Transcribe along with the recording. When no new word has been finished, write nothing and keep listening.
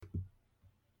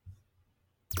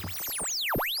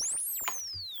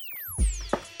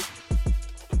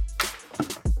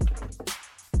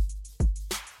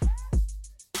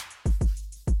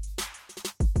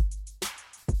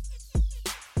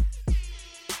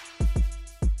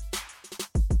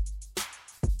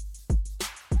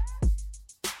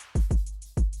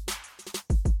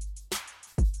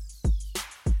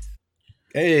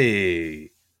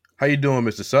Hey, how you doing,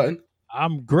 Mr. Sutton?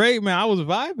 I'm great, man. I was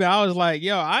vibing. I was like,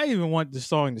 yo, I even want the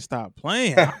song to stop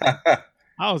playing.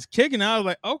 I was kicking. I was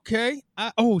like, okay.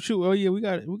 Oh shoot. Oh yeah, we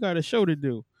got a show to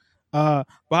do. But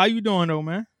how you doing though,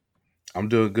 man? I'm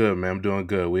doing good, man. I'm doing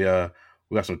good. We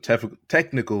got some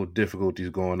technical difficulties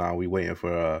going on. We waiting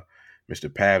for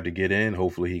Mr. Pav to get in.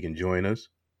 Hopefully, he can join us.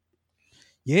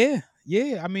 Yeah,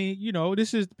 yeah. I mean,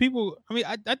 this is people. I mean,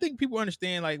 I think people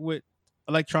understand like what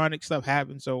electronic stuff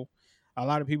happens. So a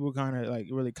lot of people kind of like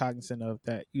really cognizant of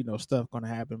that. Stuff gonna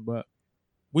happen. But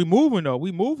we moving though.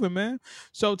 We moving, man.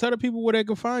 So tell the people where they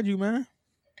can find you, man.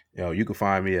 You can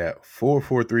find me at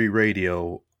 443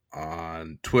 Radio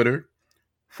on Twitter,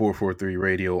 443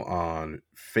 Radio on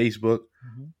Facebook,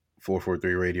 Mhm.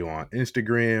 443 Radio on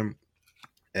Instagram,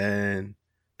 and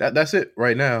that's it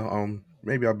right now.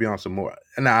 Maybe I'll be on some more.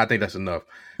 Nah, I think that's enough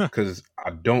because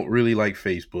I don't really like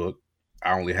Facebook.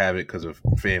 I only have it because of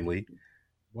family.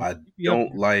 Well, I keep you up don't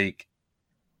there.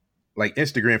 like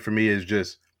Instagram for me is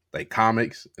just like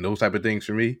comics and those type of things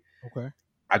for me. Okay.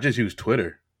 I just use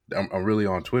Twitter. I'm really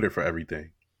on Twitter for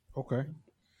everything. Okay.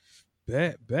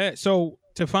 Bet. So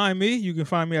to find me, you can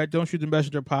find me at Don't Shoot the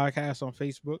Messenger podcast on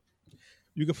Facebook.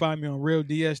 You can find me on Real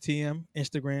DSTM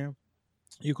Instagram.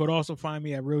 You could also find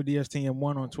me at Real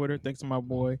DSTM1 on Twitter. Thanks to my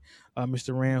boy,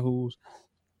 Mr. Rand, who's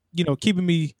keeping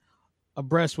me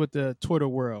abreast with the Twitter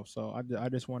world. So I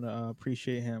just want to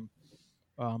appreciate him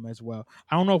as well.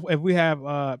 I don't know if we have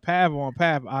Pav on.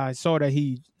 Pav, I saw that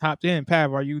he hopped in.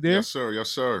 Pav, are you Yes, there? sir. Yes,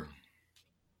 sir.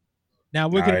 Now,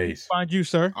 where can people Nice. find you,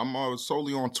 sir? I'm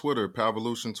solely on Twitter,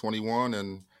 Pavolution21,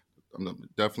 and I'm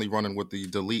definitely running with the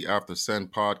Delete After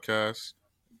Send podcast.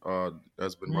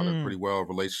 That's been running Mm, pretty well,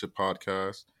 relationship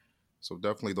podcast. So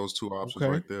definitely those two options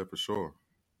okay. right there for sure.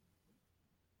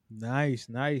 Nice.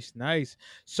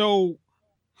 So,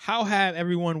 how have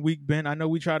everyone week been? I know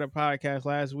we tried a podcast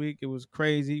last week. It was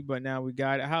crazy, but now we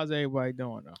got it. How's everybody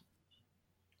doing though?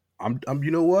 I'm.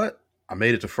 You know what? I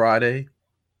made it to Friday.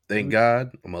 There Thank we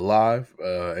God I'm alive.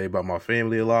 Everybody, my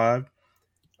family alive.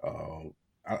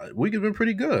 Week has been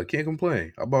pretty good. Can't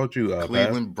complain. How about you, Pav?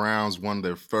 Cleveland Browns won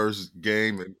their first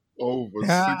game in over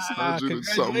Ah, 600 and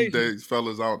something congratulations. days.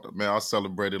 Fellas out, man, I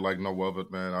celebrated like no other,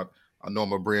 man. I know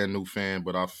I'm a brand new fan,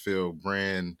 but I feel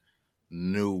brand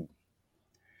new.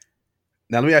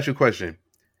 Now let me ask you a question.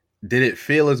 Did it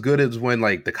feel as good as when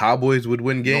like the Cowboys would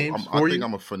win games I for think you?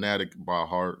 I'm a fanatic by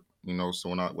heart.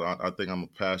 So I think I'm a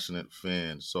passionate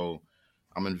fan. So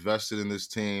I'm invested in this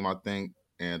team. I think,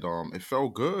 and it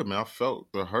felt good, man. I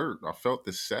felt the hurt. I felt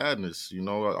the sadness.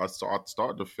 I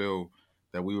started to feel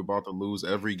that we were about to lose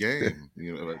every game.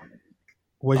 Like,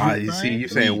 Was you You see, crying? you're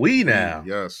saying we we, now.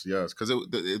 yes, because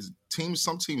it's teams.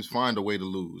 Some teams find a way to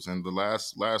lose, and the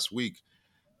last week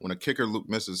when a kicker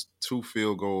misses 2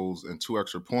 field goals and 2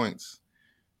 extra points.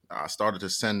 I started to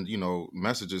send,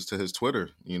 messages to his Twitter.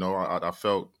 I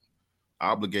felt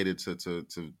obligated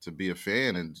to be a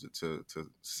fan and to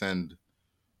send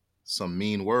some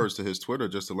mean words to his Twitter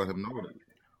just to let him know that.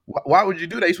 Why would you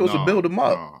do that? You're supposed to No, build them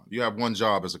up. no, you have one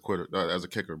job as a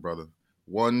kicker, brother.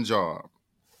 One job,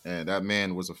 and that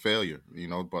man was a failure.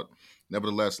 But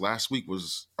nevertheless, last night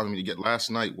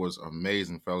was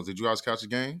amazing, fellas. Did you guys catch the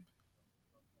game?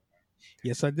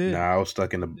 Yes, I did. Nah, I was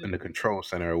stuck in the control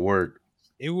center at work.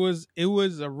 It was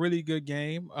a really good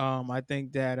game. I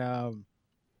think that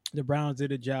the Browns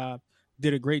did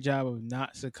a great job of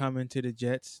not succumbing to the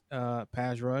Jets'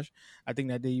 pass rush. I think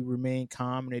that they remained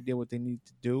calm and they did what they need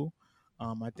to do.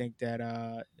 I think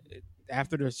that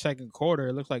after the second quarter,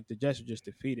 it looks like the Jets were just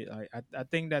defeated. I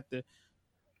think that the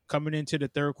coming into the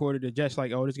third quarter, the Jets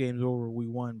like, oh, this game's over, we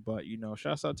won. But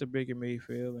shouts out to Baker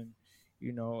Mayfield and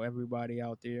everybody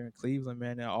out there in Cleveland,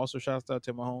 man. And also shouts out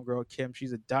to my homegirl Kim.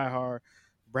 She's a diehard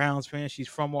Browns fan. She's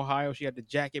from Ohio. She had the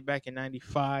jacket back in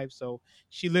 '95, so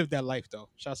she lived that life though.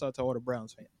 Shouts out to all the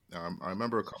Browns fans. I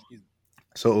remember a couple. She's-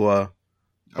 So, I oh no,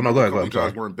 remember go a ahead. Go couple ahead. of I'm you guys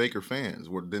sorry. weren't Baker fans.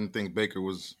 Didn't think Baker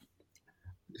was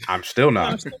I'm still No,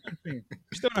 I'm not. still not a fan.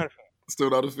 Still not a fan. still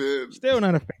not a fan. Still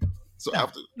not a fan. So Nah,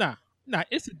 after, nah.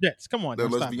 It's the Jets. Come on, then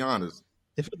now let's stop be it. honest.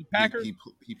 If it's the He Packers, he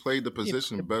he played the yeah,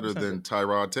 position better 100%. than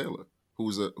Tyrod Taylor,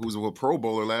 who's a Pro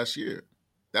Bowler last year.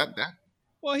 That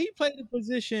Well, he played the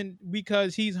position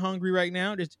because he's hungry right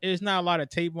now. There's not a lot of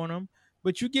tape on him,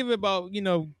 but you give it about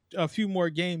a few more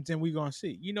games and we're gonna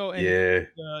see. And Yeah.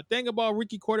 the thing about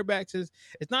rookie quarterbacks is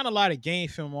it's not a lot of game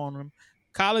film on them.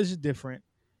 College is different.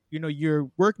 You're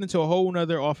working into a whole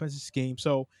nother offensive scheme.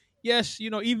 So yes,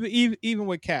 even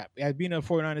with Cap, as being a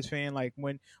 49ers fan, like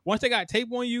once they got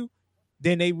tape on you,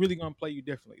 then they really gonna play you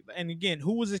differently. And again,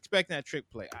 who was expecting that trick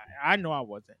play? I know I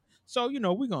wasn't. So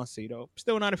we're gonna see though.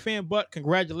 Still not a fan, but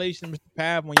congratulations, Mr.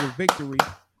 Pav, on your victory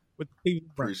with the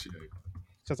Cleveland Browns. Appreciate it.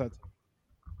 Shouts out to you.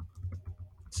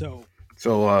 So,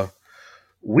 So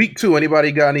week 2,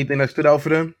 anybody got anything that stood out for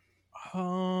them?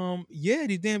 yeah,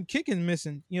 these damn kickers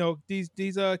missing. These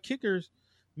kickers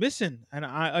missing. And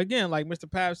I again, like Mr.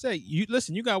 Pav said, you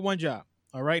listen, you got one job.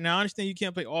 All right. Now I understand you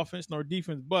can't play offense nor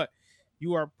defense, but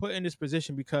you are put in this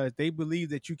position because they believe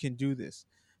that you can do this.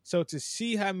 So to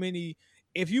see how many,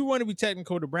 if you want to be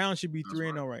technical, the Browns should be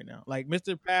 3-0 right now. Like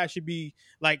Mr. Pav should be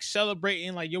like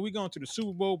celebrating, like, yo, we going to the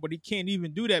Super Bowl, but he can't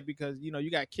even do that because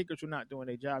you got kickers who are not doing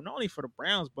their job, not only for the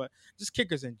Browns, but just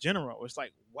kickers in general. It's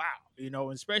like, wow,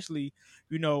 especially,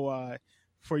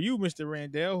 for you, Mr.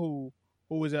 Randell, who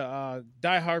was a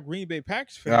diehard Green Bay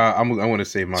Packers fan. I want to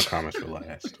save my comments for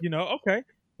last. Okay.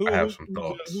 I have some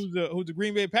thoughts. Who's a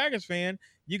Green Bay Packers fan?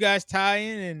 You guys tie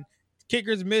in and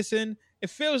kickers missing. It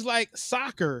feels like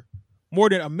soccer more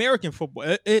than American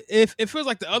football. It feels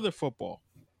like the other football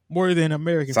more than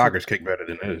American. Soccer's football. kick better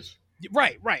than this.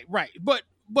 Right. But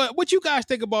what you guys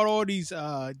think about all these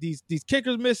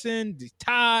kickers missing, these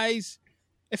ties?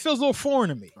 It feels a little foreign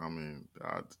to me. I mean,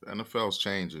 NFL's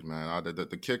changing, man.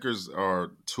 The kickers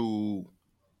are too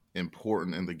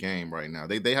important in the game right now.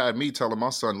 They had me telling my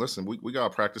son, listen, we got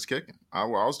to practice kicking. I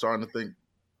was starting to think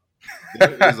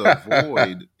there is a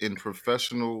void in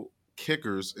professional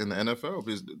kickers in the NFL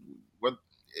because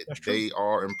they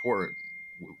are important.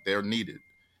 They're needed,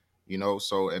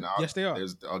 so yes, they are.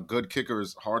 There's a good kicker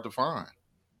is hard to find,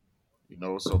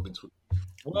 so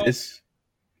this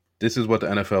is what the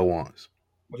NFL wants.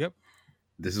 Yep.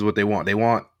 This is what they want. They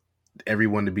want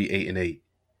everyone to be 8-8.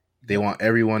 They want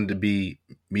everyone to be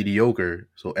mediocre,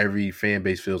 so every fan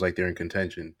base feels like they're in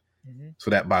contention. Mm-hmm. So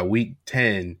that by week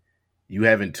 10, you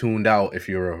haven't tuned out if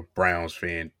you're a Browns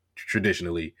fan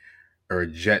traditionally or a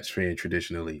Jets fan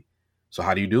traditionally. So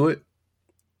how do you do it?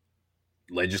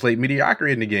 Legislate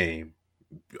mediocrity in the game.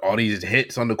 All these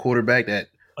hits on the quarterback that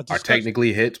are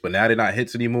technically hits, but now they're not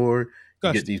hits anymore.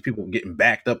 You get these people getting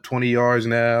backed up 20 yards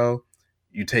now.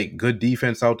 You take good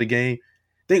defense out the game.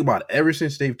 Think about it. Ever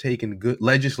since they've taken good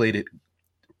legislated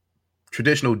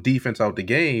traditional defense out the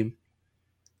game,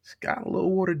 it's got a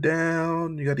little watered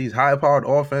down. You got these high-powered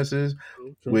offenses,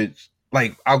 which,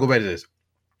 like, I'll go back to this.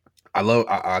 I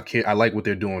like what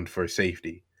they're doing for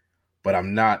safety, but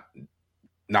I'm not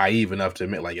naive enough to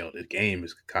admit, like, yo, this game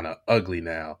is kind of ugly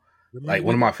now. Like,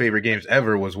 one of my favorite games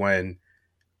ever was when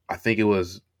I think it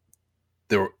was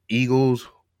the Eagles,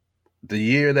 the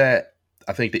year that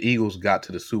I think the Eagles got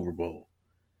to the Super Bowl.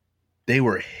 They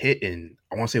were hitting,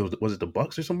 I want to say, was it the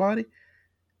Bucs or somebody?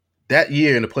 That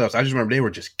year in the playoffs, I just remember they were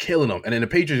just killing them. And then the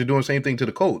Patriots are doing the same thing to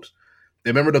the Colts.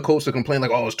 They remember the Colts to complain like,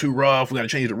 oh, it's too rough. We got to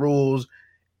change the rules.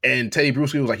 And Teddy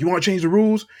Bruschi was like, you want to change the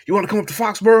rules? You want to come up to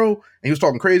Foxborough? And he was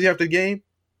talking crazy after the game.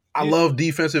 I love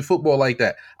defensive football like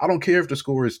that. I don't care if the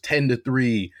score is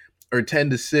 10-3 or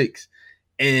 10-6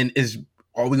 and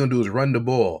all we're going to do is run the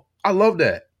ball. I love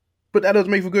that. But that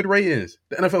doesn't make for good ratings.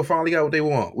 The NFL finally got what they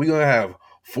want. We're going to have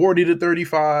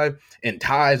 40-35 and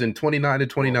ties in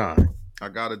 29-29. I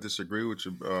gotta disagree with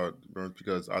you,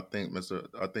 because I think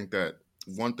that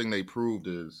one thing they proved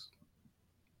is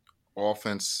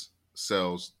offense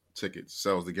sells tickets,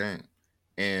 sells the game,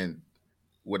 and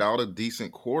without a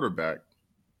decent quarterback,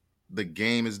 the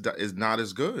game is not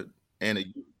as good. And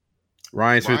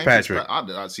Ryan Fitzpatrick.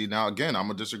 I see now again. I'm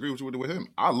gonna disagree with him.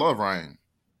 I love Ryan.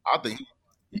 I think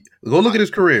go look at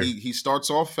his career. He starts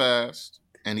off fast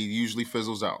and he usually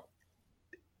fizzles out.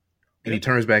 And he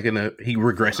turns back he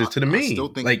regresses to the mean. I still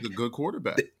think he's a good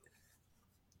quarterback.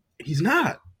 He's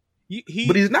not.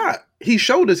 But he's not. He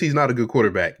showed us he's not a good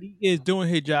quarterback. He is doing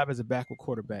his job as a backup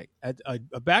quarterback.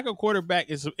 A backup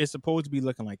quarterback is supposed to be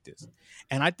looking like this.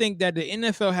 And I think that the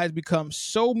NFL has become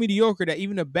so mediocre that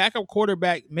even a backup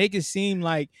quarterback make it seem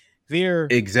like they're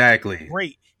exactly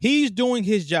great. He's doing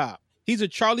his job. He's a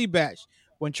Charlie Batch.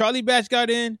 When Charlie Batch got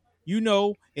in,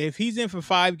 if he's in for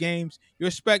 5 games, you're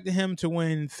expecting him to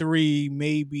win 3,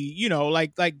 maybe,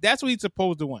 like that's what he's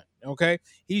supposed to win. Okay.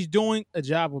 He's doing a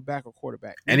job of backup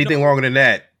quarterback. Anything longer than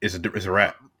that is a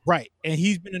wrap. Right. And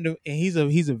he's been he's a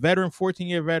veteran,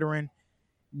 14-year veteran.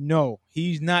 No,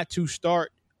 he's not to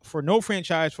start for no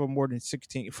franchise for more than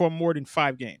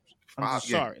 5 games. I'm just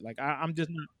sorry. Like I'm just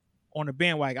not on the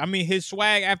bandwagon. I mean, his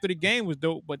swag after the game was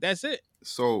dope, but that's it.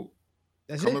 So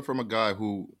coming from a guy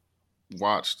who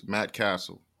watched Matt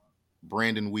Castle,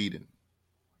 Brandon Weeden,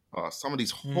 some of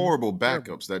these horrible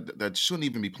backups that shouldn't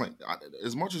even be playing.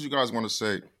 As much as you guys want to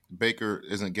say Baker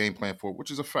isn't game plan for, which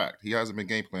is a fact, he hasn't been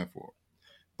game plan for.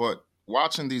 But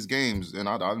watching these games, and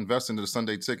I invest into the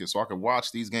Sunday ticket so I could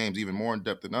watch these games even more in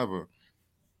depth than ever.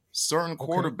 Certain Okay.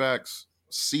 quarterbacks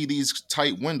see these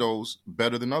tight windows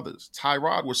better than others.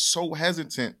 Tyrod was so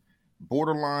hesitant,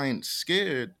 borderline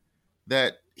scared,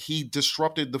 that he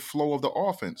disrupted the flow of the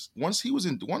offense. Once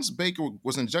Baker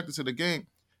was injected to the game,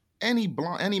 any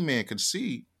man could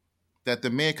see that the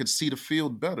man could see the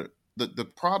field better. The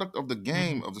product of the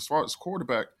game of as far as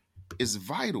quarterback is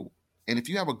vital. And if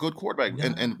you have a good quarterback,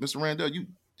 Yeah. and Mr. Randell,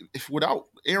 if without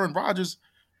Aaron Rodgers,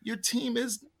 your team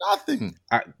is nothing.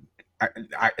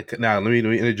 Now let me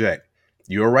interject.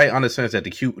 You're right on the sense that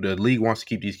the league wants to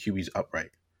keep these QBs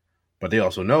upright, but they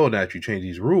also know that if you change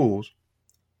these rules,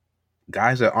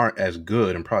 guys that aren't as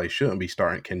good and probably shouldn't be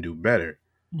starting can do better.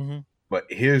 Mm-hmm. But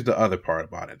here's the other part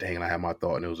about it. Dang, I had my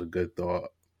thought and it was a good thought,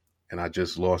 and I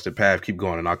just lost it. Pav, keep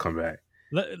going, and I'll come back.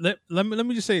 Let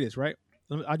me just say this, right?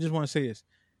 I just want to say this.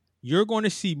 You're going to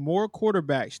see more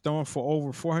quarterbacks throwing for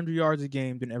over 400 yards a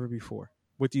game than ever before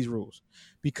with these rules,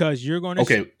 because you're going to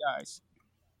see guys.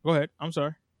 Go ahead. I'm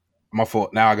sorry. My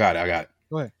fault. Now I got it.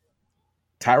 Go ahead.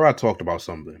 Tyrod talked about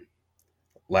something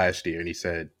last year, and he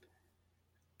said,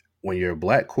 when you're a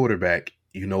black quarterback,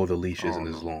 you know the leash isn't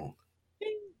as long.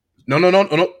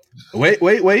 No.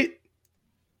 Wait.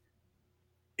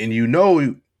 And you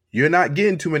know you're not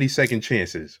getting too many second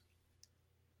chances.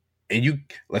 And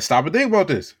let's stop and think about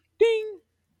this. Ding.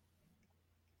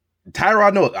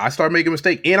 Tyrod knows I start making a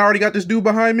mistake, and I already got this dude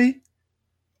behind me.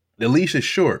 The leash is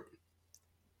short.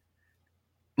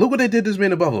 Look what they did to this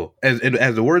man in Buffalo. As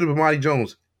the words of Amani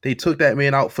Jones, they took that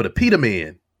man out for the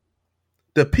Peterman.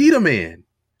 The Peterman.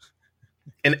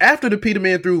 And after the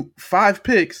Peterman threw 5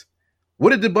 picks,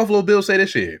 what did the Buffalo Bills say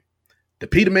this year? The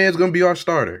Peterman's going to be our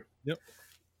starter. Yep.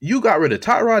 You got rid of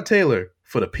Tyrod Taylor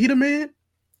for the Peterman?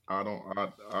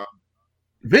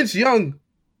 Vince Young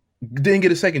didn't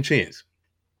get a second chance.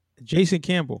 Jason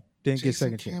Campbell didn't get a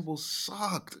second chance. Campbell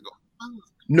sucked.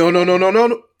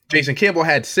 No. Jason Campbell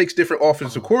had 6 different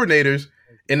offensive coordinators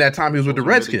in that time he was with the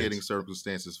Redskins. Mitigating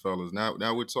circumstances, fellas. Now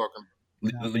we're talking.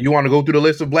 You want to go through the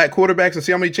list of black quarterbacks and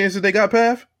see how many chances they got,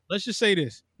 Pav? Let's just say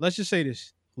this.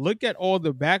 Look at all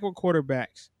the backward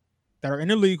quarterbacks that are in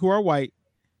the league who are white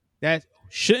that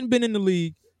shouldn't been in the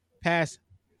league past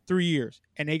 3 years,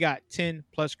 and they got 10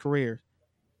 plus careers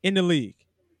in the league.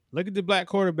 Look at the black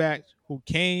quarterbacks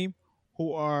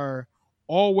who are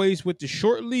always with the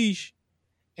short leash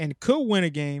and could win a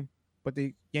game, but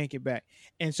they yank it back.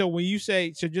 And so when you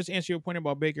say, so just answer your point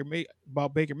about Baker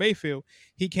Mayfield,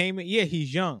 he came in, yeah,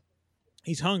 he's young,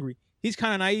 he's hungry, he's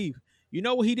kind of naive. You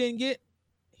know what he didn't get?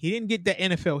 He didn't get that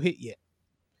NFL hit yet.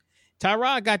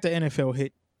 Tyrod got the NFL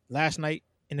hit last night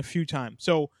and a few times.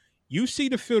 So you see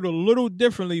the field a little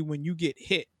differently when you get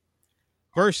hit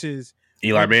versus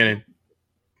Eli Manning.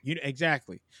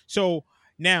 Exactly. So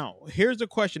now here's the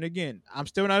question again. I'm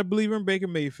still not a believer in Baker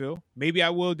Mayfield. Maybe I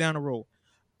will down the road.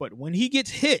 But when he gets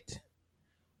hit,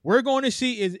 we're going to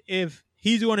see is if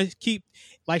he's going to keep,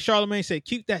 like Charlamagne said,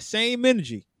 keep that same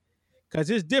energy, because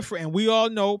it's different. And we all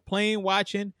know, playing,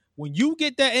 watching, when you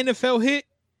get that NFL hit,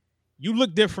 you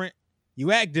look different,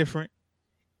 you act different,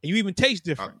 and you even taste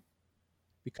different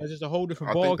because it's a whole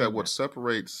different ball. I think that what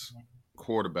separates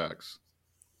quarterbacks,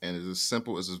 and it's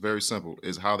very simple,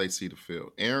 is how they see the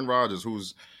field. Aaron Rodgers,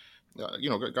 who's,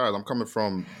 guys, I'm coming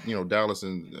from, Dallas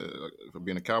and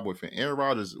being a Cowboy fan. Aaron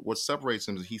Rodgers, what separates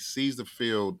him is he sees the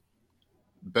field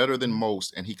better than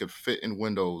most, and he could fit in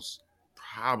windows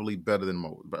probably better than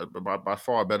most, by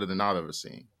far better than I've ever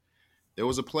seen. There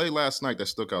was a play last night that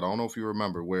stuck out. I don't know if you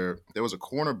remember, where there was a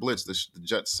corner blitz the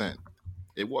Jets sent.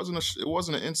 It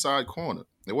wasn't an inside corner.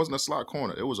 It wasn't a slot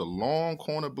corner. It was a long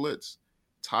corner blitz.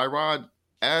 Tyrod,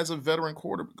 as a veteran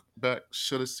quarterback,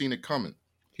 should have seen it coming.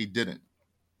 He didn't.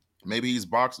 Maybe he's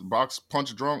box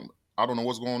punch drunk. I don't know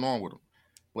what's going on with him,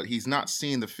 but he's not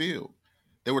seeing the field.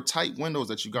 There were tight windows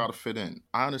that you got to fit in.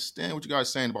 I understand what you guys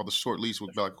are saying about the short leash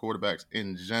with black quarterbacks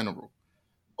in general.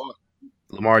 But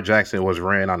Lamar Jackson was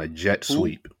ran on a jet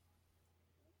sweep.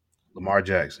 Lamar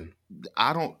Jackson.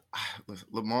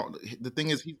 Lamar. The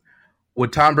thing is,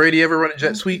 would Tom Brady ever run a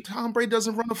jet sweep? Tom Brady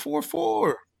doesn't run a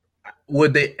 4.4.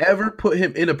 Would they ever put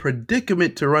him in a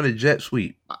predicament to run a jet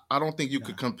sweep? I don't think you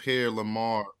could compare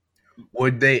Lamar.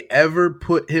 Would they ever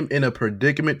put him in a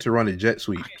predicament to run a jet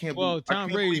sweep? Tom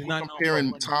Brady's not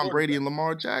comparing Tom Brady and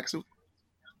Lamar Jackson.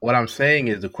 What I'm saying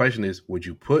is, the question is, would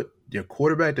you put your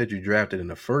quarterback that you drafted in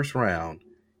the first round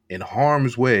in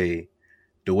harm's way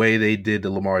the way they did to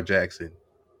Lamar Jackson?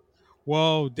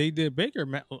 Well, they did Baker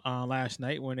last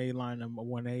night when they lined him,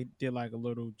 when they did like a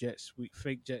little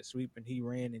fake jet sweep, and he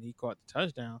ran and he caught the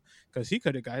touchdown, because he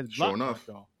could have got his block knocked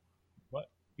off. But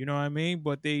you know what I mean?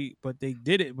 But they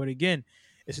did it. But again,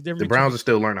 It's a difference The between Browns are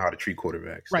still learning how to treat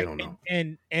quarterbacks. They right, don't know.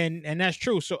 and that's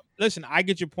true. So listen, I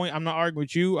get your point. I'm not arguing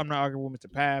with you. I'm not arguing with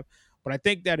Mr. Pav. But I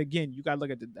think that again, you got to look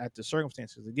at the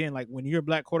circumstances. Again, like when you're a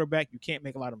black quarterback, you can't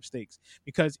make a lot of mistakes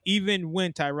because even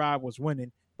when Tyrod was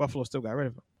winning, Buffalo still got rid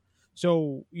of him.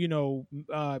 So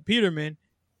Peterman,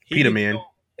 he could Peterman.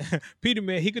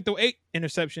 Peterman, he could throw 8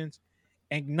 interceptions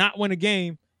and not win a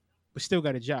game, but still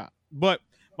got a job. But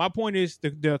my point is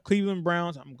the Cleveland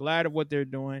Browns. I'm glad of what they're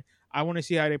doing. I want to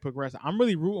see how they progress. I'm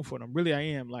really rooting for them. Really, I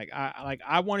am.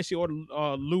 I want to see all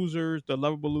the losers, the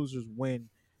lovable losers, win.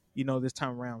 This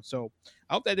time around. So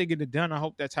I hope that they get it done. I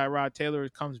hope that Tyrod Taylor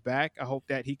comes back. I hope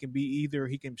that he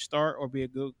can start or be a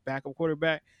good backup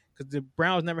quarterback because the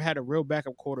Browns never had a real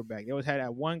backup quarterback. They always had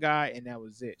that one guy and that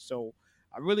was it. So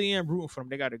I really am rooting for them.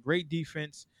 They got a great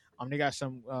defense. They got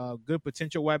some good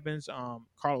potential weapons.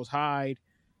 Carlos Hyde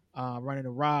running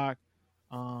the rock.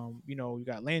 You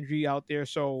got Landry out there.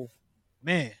 So,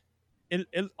 man,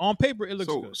 on paper it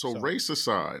looks good. So race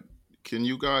aside, can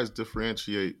you guys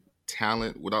differentiate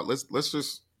talent without? Let's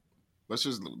just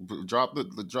drop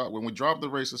when we drop the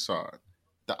race aside.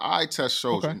 The eye test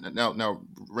shows. Okay. Now,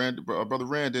 brother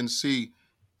Rand didn't see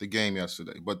the game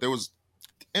yesterday, but there was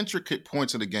intricate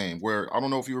points in the game where I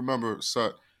don't know if you remember,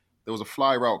 Sut. There was a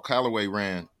fly route Callaway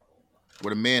ran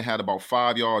where the man had about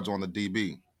 5 yards on the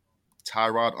DB.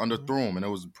 Tyrod underthrew him, and it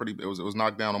was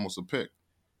knocked down almost a pick.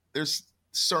 There's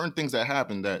certain things that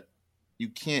happen that you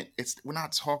can't. We're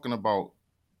not talking about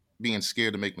being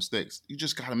scared to make mistakes. You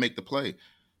just got to make the play.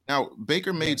 Now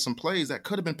Baker made some plays that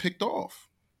could have been picked off,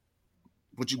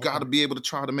 but you got to be able to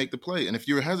try to make the play. And if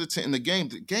you're hesitant in the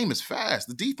game is fast.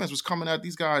 The defense was coming at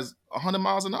these guys 100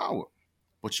 miles an hour,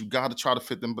 but you got to try to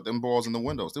fit them balls in the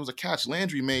windows. There was a catch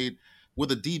Landry made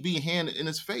with a DB hand in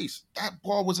his face. That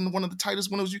ball was in one of the tightest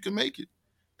windows you can make it.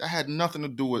 That had nothing to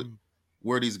do with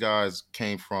where these guys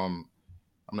came from.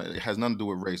 It has nothing to do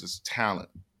with race. It's talent.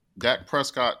 Dak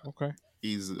Prescott,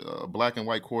 he's a black and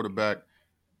white quarterback.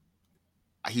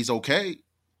 He's okay.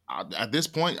 At this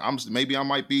point, maybe I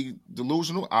might be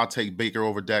delusional. I'll take Baker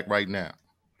over Dak right now.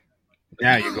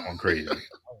 Now you're going crazy.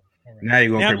 Now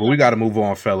you're going crazy. But we got to move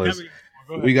on, fellas.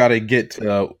 We got to get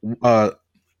to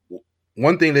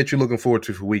one thing that you're looking forward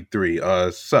to for week 3.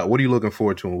 So what are you looking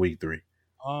forward to in week 3?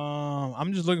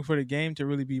 I'm just looking for the game to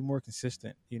really be more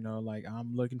consistent.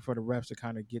 I'm looking for the refs to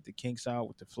kind of get the kinks out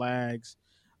with the flags,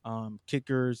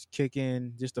 kickers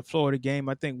kicking, just the flow of the game.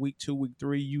 I think week 2, week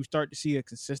 3, you start to see a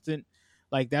consistent.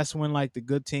 That's when the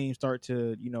good teams start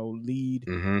to lead,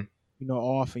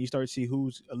 off, and you start to see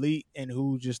who's elite and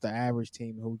who's just the average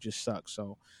team who just sucks.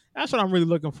 So that's what I'm really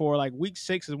looking for. Week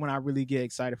 6 is when I really get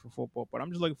excited for football. But I'm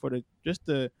just looking for to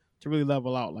really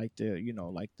level out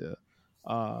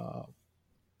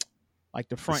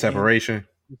the front separation,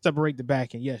 end, separate the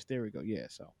back end. Yes, there we go. Yeah,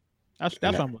 so that's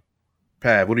what I'm looking.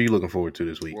 Pat, what are you looking forward to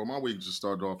this week? Well, my week just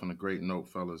started off on a great note,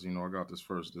 fellas. I got this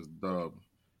dub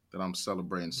that I'm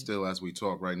celebrating still as we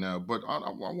talk right now. But I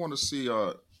want to see.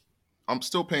 I'm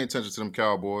still paying attention to them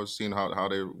Cowboys, seeing how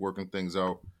they're working things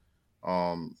out.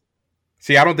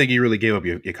 See, I don't think you really gave up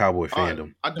your Cowboy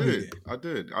fandom. I did.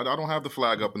 I don't have the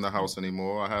flag up in the house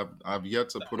anymore. I've yet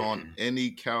to put on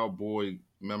any Cowboy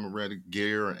memorandum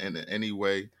gear in any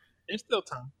way. There's still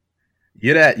time.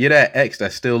 You're that ex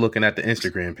that's still looking at the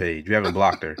Instagram page. You haven't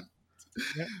blocked her.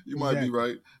 You might be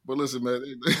right, but listen, man.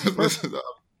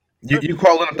 You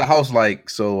calling up the house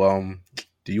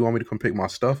do you want me to come pick my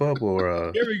stuff up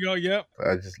or? Here we go. Yep.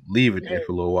 I just leave it there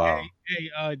for a little while.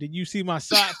 Hey, did you see my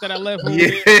socks that I left?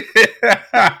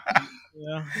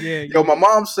 Yeah. Yo, my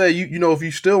mom said if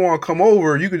you still want to come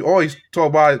over, you could always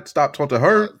stop talking to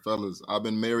her. Fellas, I've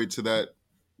been married to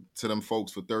them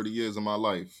folks for 30 years of my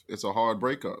life. It's a hard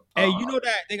breakup. Hey, you know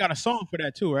that they got a song for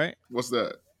that too, right? What's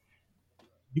that?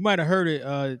 You might have heard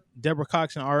it, Deborah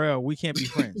Cox and RL. We can't be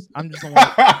friends. I'm just going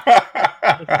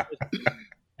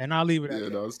and I'll leave it at that. Yeah,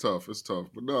 no, it's tough.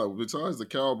 But no, besides the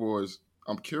Cowboys,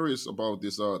 I'm curious about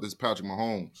this Patrick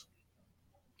Mahomes.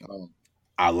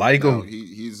 I like him.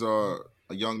 He's a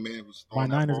young man who's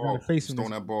throwing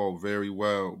that ball very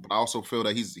well. But I also feel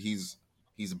that he's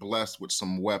blessed with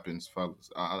some weapons,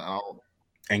 fellas.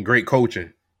 And great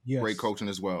coaching. Yes. Great coaching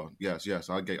as well. Yes.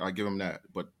 I give him that.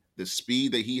 But the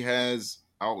speed that he has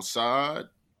outside,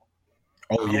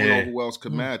 I don't know who else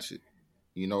could match it.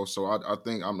 So I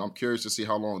think I'm curious to see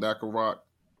how long that could rock.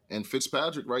 And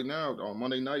Fitzpatrick right now on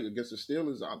Monday night against the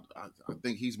Steelers, I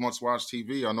think he's must-watch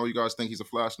TV. I know you guys think he's a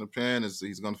flash in the pan,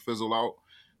 he's going to fizzle out.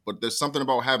 But there's something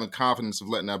about having confidence of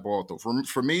letting that ball throw.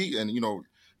 For me, and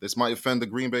this might offend the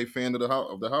Green Bay fan of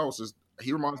the house, is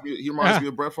he reminds me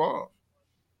of Brett Favre.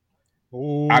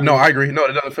 No, Oh, I agree. No,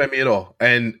 it doesn't affect me at all.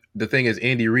 And the thing is,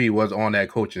 Andy Reid was on that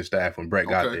coaching staff when Brett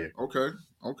got Okay, there.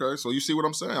 okay. So you see what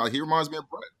I'm saying? Like, he reminds me of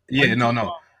Brett. are Yeah, you talking no.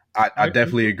 about? I Are you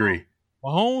definitely talking agree.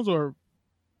 about Mahomes or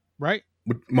right?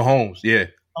 With Mahomes, yeah.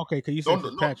 Okay, because you No, said no,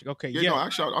 Fitzpatrick. Okay, yeah, yeah. no.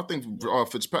 Actually, I think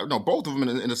Fitzpatrick. No, both of them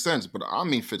in a sense, but I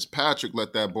mean Fitzpatrick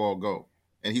let that ball go,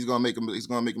 and he's gonna make him. He's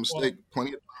gonna make a Well, mistake plenty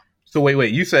of times. So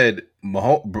wait. You said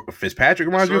Fitzpatrick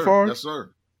Yes, reminds you of sir. Favre? Yes,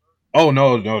 sir. Oh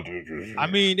no. I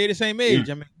mean, they're the same age.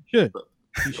 I mean, he should. But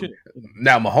He should.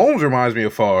 Now Mahomes reminds me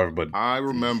of Favre, but I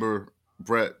remember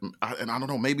Brett, and I don't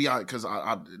know, maybe because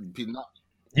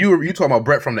you talking about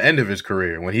Brett from the end of his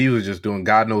career when he was just doing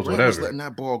God knows Brett was whatever. letting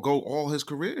that ball go all his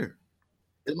career.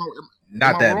 Am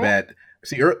Not I that wrong? bad.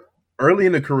 See, early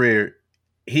in the career,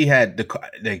 he had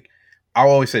I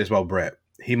always say this about Brett.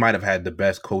 He might have had the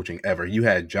best coaching ever. You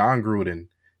had John Gruden.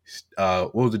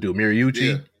 What was the dude? Yeah.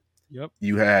 Mariucci. Yep.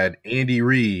 You had Andy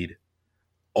Reid.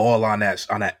 All on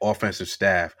that offensive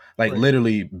staff, like Right.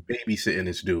 literally babysitting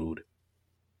this dude.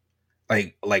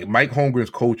 Like Mike Holmgren's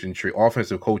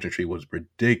offensive coaching tree was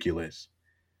ridiculous.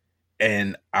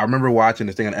 And I remember watching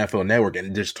this thing on NFL Network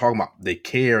and just talking about the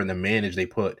care and the manage they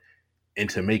put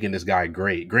into making this guy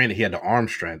great. Granted, he had the arm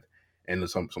strength and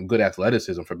some good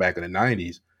athleticism for back in the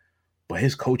 90s, but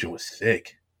his coaching was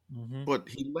sick. Mm-hmm. But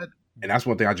he led, And that's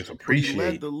one thing I just he appreciate.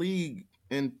 led the league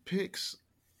in picks.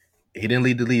 He didn't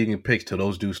lead the league in picks till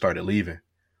those dudes started leaving.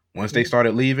 Once they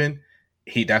started leaving,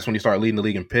 that's when he started leading the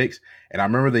league in picks. And I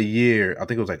remember the year, I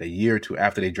think it was like a year or two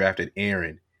after they drafted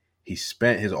Aaron, he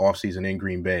spent his offseason in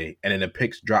Green Bay, and then the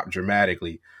picks dropped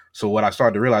dramatically. So what I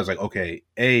started to realize, like, okay,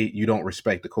 you don't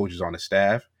respect the coaches on the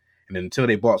staff, and then until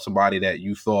they bought somebody that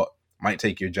you thought might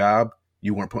take your job,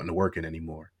 you weren't putting the work in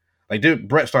anymore. Like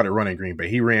Brett started running Green Bay.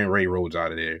 He ran Ray Rhodes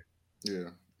out of there. Yeah.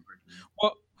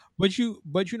 Well, but you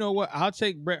know what? I'll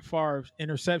take Brett Favre's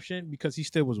interception because he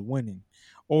still was winning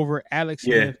over Alex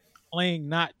Smith playing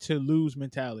not to lose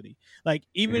mentality. Like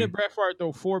even if Brett Favre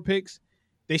throw 4 picks,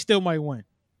 they still might win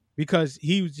because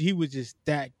he was just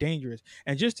that dangerous.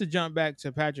 And just to jump back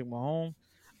to Patrick Mahomes,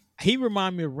 he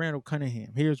reminded me of Randall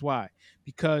Cunningham. Here's why: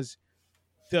 because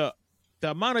the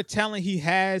amount of talent he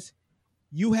has,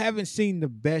 you haven't seen the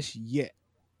best yet,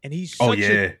 and he's such a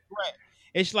threat.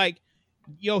 It's like,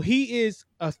 he is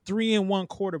a 3-and-1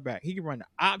 quarterback. He can run the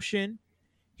option.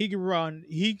 He can run.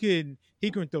 He can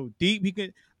throw deep.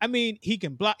 He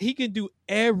can block. He can do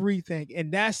everything,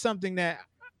 and that's something that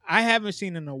I haven't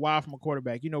seen in a while from a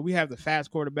quarterback. We have the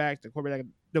fast quarterbacks,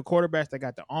 the quarterbacks that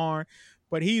got the arm,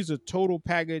 but he's a total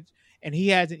package, and he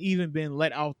hasn't even been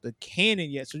let out the cannon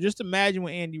yet. So just imagine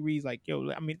when Andy Reid's like,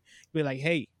 be like,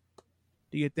 hey,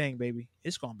 do your thing, baby.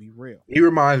 It's gonna be real. He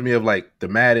reminds me of like the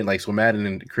Madden, Madden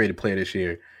and Creative Player this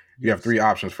year. You have 3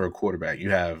 options for a quarterback.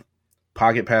 You have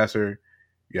pocket passer,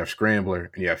 you have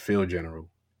scrambler, and you have field general.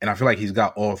 And I feel like he's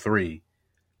got all 3.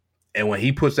 And when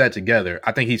he puts that together,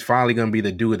 I think he's finally going to be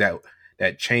the dude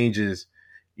that changes.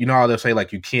 You know how they'll say,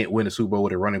 like, you can't win a Super Bowl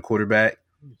with a running quarterback?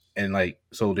 And, like,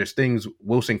 so there's things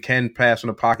Wilson can pass in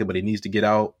the pocket, but he needs to get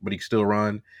out, but he can still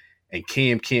run. And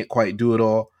Cam can't quite do it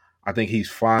all. I think he's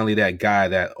finally that guy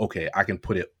that, okay, I can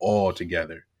put it all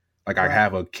together. Like, I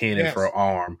have a cannon for an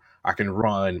arm. I can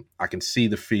run. I can see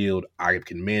the field. I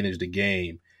can manage the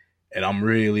game. And I'm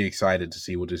really excited to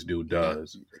see what this dude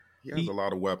does. He has a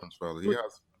lot of weapons, brother.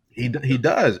 He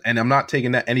does, and I'm not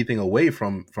taking anything away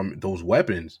from those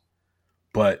weapons,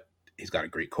 but he's got a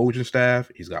great coaching staff.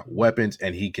 He's got weapons,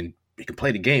 and he can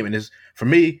play the game. And for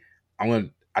me, I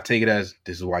take it as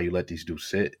this is why you let these dudes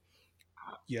sit.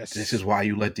 Yes, this is why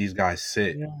you let these guys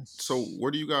sit. Yes. So,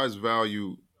 where do you guys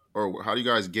value, or how do you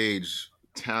guys gauge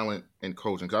talent in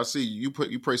coaching? Because I see you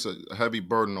place a heavy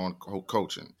burden on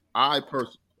coaching. I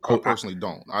personally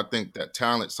don't. I think that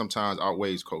talent sometimes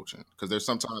outweighs coaching because there's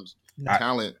sometimes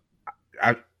talent.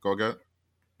 Go ahead.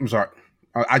 I'm sorry.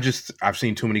 I've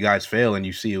seen too many guys fail, and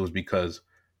you see it was because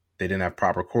they didn't have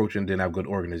proper coaching, didn't have good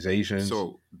organizations.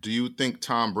 So, do you think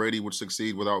Tom Brady would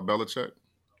succeed without Belichick?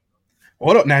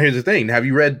 Hold up. Now, here's the thing. Have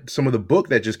you read some of the book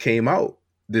that just came out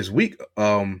this week?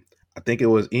 I think it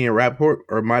was Ian Rappaport,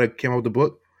 or it might have came out with the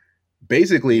book.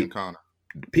 Basically,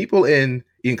 people in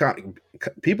the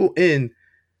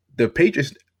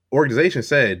Patriots organization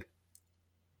said,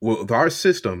 well, with our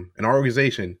system and our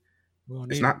organization,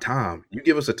 it's not Tom. You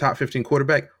give us a top 15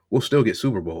 quarterback, we'll still get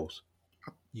Super Bowls.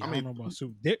 Yeah, I don't know about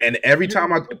Super. And every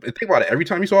time I think about it, every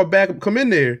time you saw a backup come in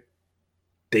there,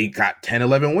 they got 10,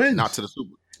 11 wins. Not to the Super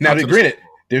Bowl. Now, granted,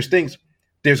 there's things.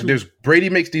 There's Brady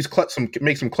makes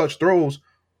some clutch throws,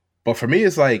 but for me,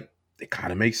 it's like it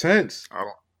kind of makes sense.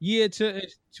 Yeah, to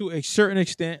a certain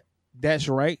extent, that's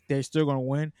right. They're still going to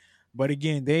win, But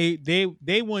again,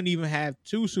 they wouldn't even have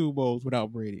two Super Bowls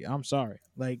without Brady. I'm sorry.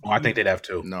 Like Oh, I think they'd have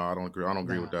two. No, I don't agree. I don't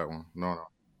agree with nah. that one. No, no.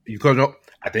 Because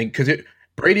I think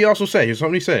Brady also said, here's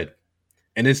something he said,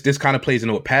 and this kind of plays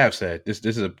into what Pav said. This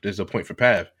is a point for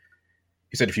Pav.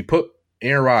 He said if you put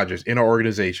Aaron Rodgers in our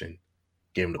organization,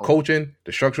 give him the coaching,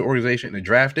 the structural organization, and the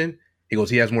drafting, he goes,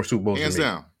 he has more Super Bowls Hands than me.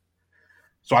 down.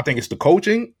 So I think it's the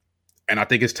coaching, and I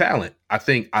think it's talent. I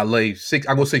think I go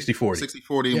 60-40.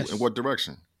 60-40 Yes. in what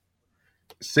direction?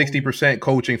 60%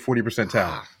 coaching, 40%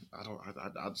 talent.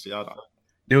 I see. I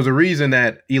There was a reason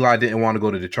that Eli didn't want to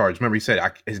go to the Chargers. Remember, he said,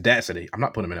 his dad said, I'm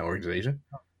not putting him in that organization.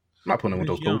 I'm not putting him with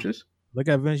Vince those Young. coaches. Look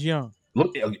at Vince Young.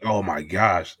 Look, oh my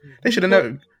gosh. They should have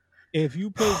never. If you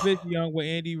put Vince Young with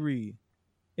Andy Reid,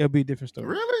 it'll be a different story.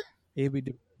 really? It'll be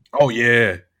different. Oh,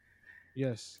 yeah.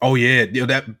 Yes. Oh, yeah.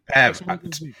 That Pav.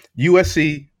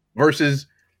 USC versus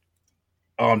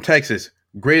Texas.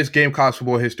 Greatest game college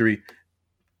football history.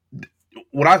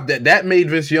 That made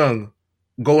Vince Young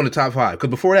go in the top 5. Because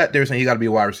before that, they were saying he got to be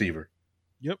a wide receiver.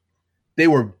 Yep.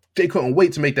 They couldn't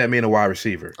wait to make that man a wide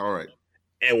receiver. All right.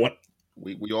 And what?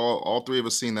 We all three of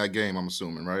us seen that game, I'm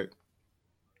assuming, right?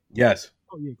 Yes.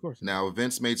 Oh yeah, of course. Now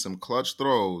Vince made some clutch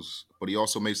throws, but he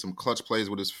also made some clutch plays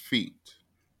with his feet,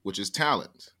 which is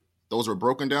talent. Those were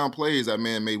broken down plays that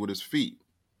man made with his feet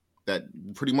that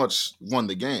pretty much won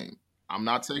the game. I'm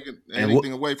not taking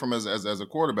anything away from as a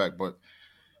quarterback, but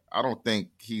I don't think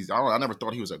I never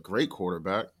thought he was a great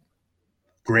quarterback.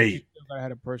 Great. You still gotta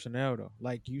have a personnel though.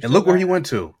 Like you. And look where he went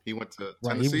to. He went to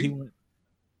Right, Tennessee. he went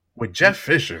With Jeff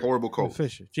Fisher. Horrible coach.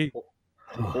 Fisher.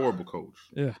 Horrible coach.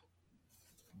 Yeah.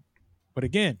 But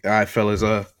again, All right, fellas.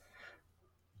 I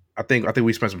think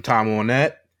we spent some time on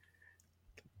that.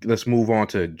 Let's move on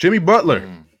to Jimmy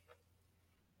Butler.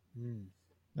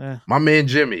 My man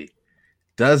Jimmy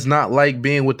does not like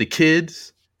being with the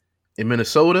kids in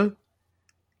Minnesota.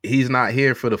 He's not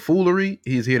here for the foolery.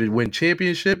 He's here to win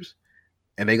championships.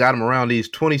 And they got him around these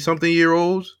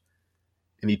 20-something-year-olds.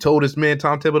 And he told his man,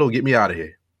 Tom Thibodeau, get me out of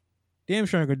here. damn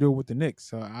sure I could do it with the Knicks.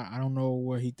 So I don't know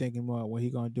what he thinking about what he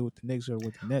gonna do with the Knicks or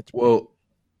with the Nets. Well,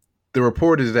 the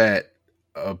report is that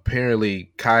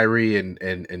apparently Kyrie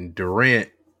and Durant,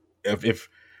 if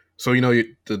so,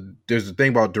 there's a thing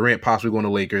about Durant possibly going to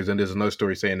Lakers, and there's another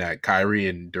story saying that Kyrie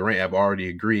and Durant have already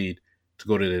agreed to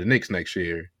go to the Knicks next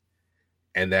year,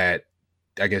 and that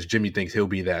I guess Jimmy thinks he'll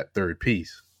be that third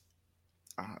piece.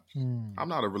 I'm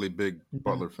not a really big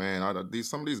Butler fan.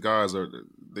 Some of these guys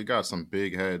they got some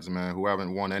big heads, man, who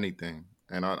haven't won anything.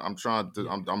 And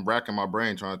I'm racking my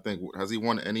brain trying to think, has he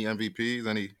won any MVPs,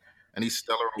 any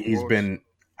stellar awards?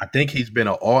 I think he's been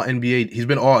an all NBA. He's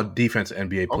been all defensive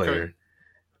NBA player.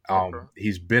 Okay.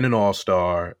 He's been an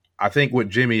all-star. I think what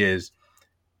Jimmy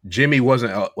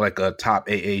wasn't like a top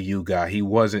AAU guy. He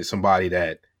wasn't somebody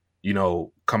that,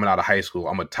 coming out of high school,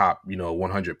 I'm a top,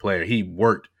 100 player. He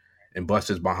worked and bust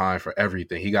his behind for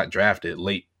everything. He got drafted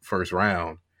late first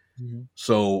round. Mm-hmm.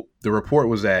 So the report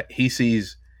was that he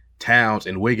sees Towns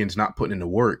and Wiggins not putting in the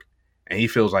work, and he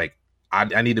feels like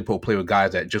I need to play with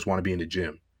guys that just want to be in the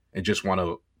gym and just want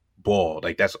to ball.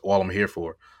 Like, that's all I'm here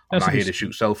for. I'm not here to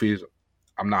shoot selfies.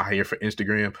 I'm not here for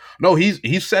Instagram. No, he's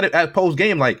said it at post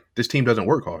game, like, this team doesn't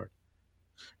work hard.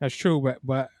 That's true,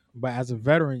 but as a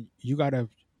veteran, you gotta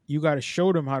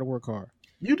show them how to work hard.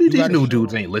 These new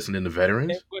dudes ain't listening to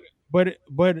veterans. But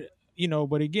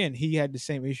again, he had the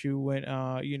same issue when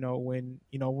Randell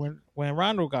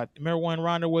got. Remember when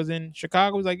Randell was in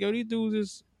Chicago? He was like, yo, these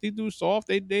dudes soft.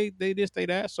 They this, they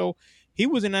that. So he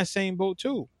was in that same boat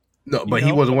too. No, but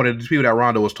he wasn't one of the people that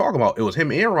Randell was talking about. It was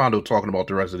him and Randell talking about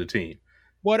the rest of the team.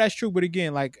 Well, that's true, but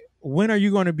again, like, when are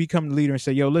you going to become the leader and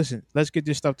say, yo, listen, let's get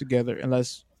this stuff together and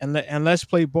let's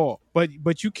play ball?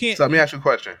 But you can't. So let me ask you a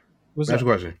question. What's up?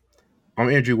 I'm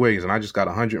Andrew Wiggins, and I just got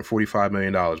 $145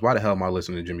 million. Why the hell am I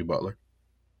listening to Jimmy Butler?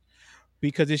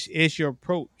 Because it's your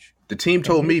approach. The team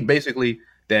told me basically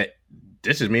that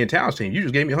this is me and Towns' team. You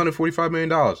just gave me $145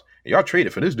 million. And y'all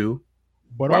traded for this dude.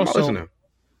 Why am I listening to him?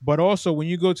 But also, when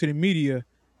you go to the media,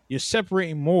 you're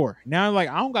separating more. Now, like,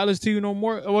 I don't got to listen to you no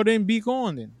more. Well, then be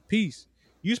gone then. Peace.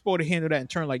 You supposed to handle that in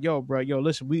turn, like, yo, bro,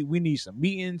 listen, we need some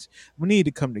meetings. We need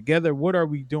to come together. What are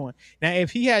we doing? Now,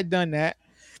 if he had done that,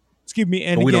 excuse me.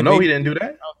 And but we don't know he didn't do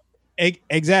that.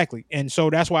 Exactly. And so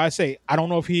that's why I say, I don't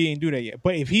know if he didn't do that yet.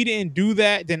 But if he didn't do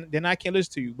that, then I can't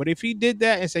listen to you. But if he did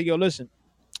that and say, yo, listen,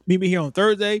 meet me here on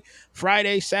Thursday,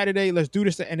 Friday, Saturday, let's do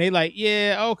this. And they like,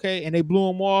 yeah, okay. And they blew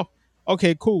him off.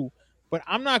 Okay, cool. But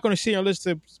I'm not going to sit here and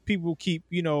listen to people keep,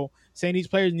 saying these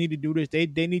players need to do this. They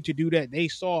need to do that. They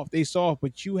soft.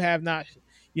 But you have not,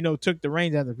 took the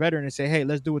reins as a veteran and say, hey,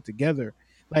 let's do it together.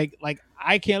 Like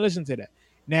I can't listen to that.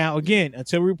 Now, again,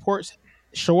 until reports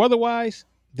show otherwise,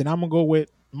 then I'm gonna go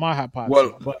with my hypothesis.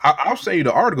 Well, But I'll send you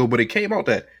the article, but it came out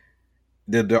that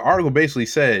the article basically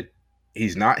said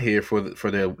he's not here for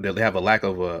they have a lack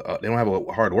of they don't have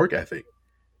a hard work ethic,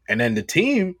 and then the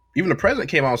team, even the president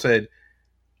came out and said,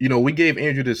 we gave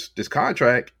Andrew this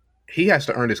contract. He has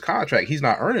to earn this contract. He's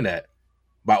not earning that.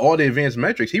 By all the advanced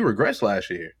metrics, he regressed last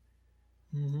year.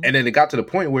 mm-hmm. And then it got to the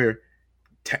point where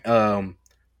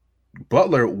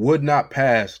Butler would not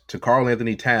pass to Karl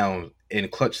Anthony Towns in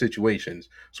clutch situations.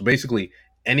 So basically,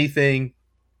 anything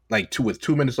with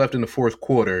 2 minutes left in the fourth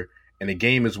quarter and the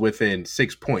game is within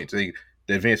 6 points, the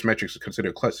advanced metrics are considered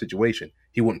a clutch situation.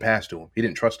 He wouldn't pass to him. He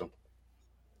didn't trust him.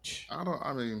 I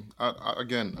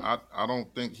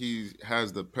don't think he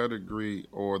has the pedigree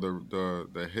or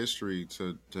the history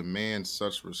to demand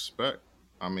such respect.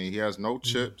 I mean, he has no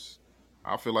chips.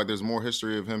 I feel like there's more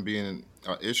history of him being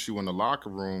an issue in the locker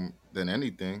room than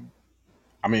anything.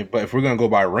 I mean, but if we're gonna go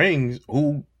by rings,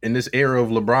 who in this era of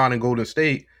LeBron and Golden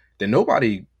State, then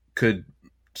nobody could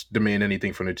demand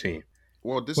anything from the team.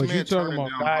 Well, this But man you talking turning about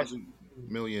down guys?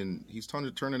 He's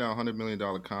turning down $100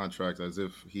 million contracts as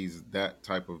if he's that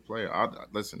type of player.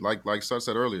 Listen, like Sut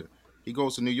said earlier, he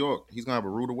goes to New York, he's gonna have a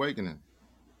rude awakening.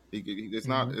 It's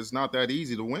not that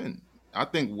easy to win. I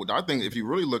think if you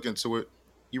really look into it,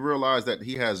 he realized that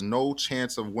he has no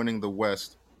chance of winning the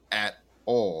West at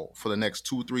all for the next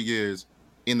 2-3 years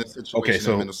in the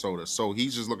situation in Minnesota. So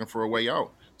he's just looking for a way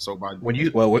out. So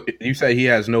you say he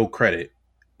has no credit.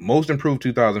 Most improved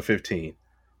 2015,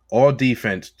 all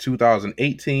defense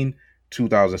 2018,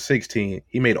 2016.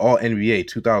 He made all NBA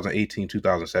 2018,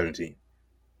 2017.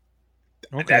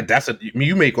 Okay.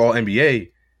 You make all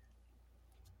NBA.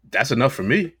 That's enough for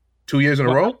me. 2 years in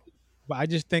a row. But I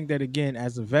just think that, again,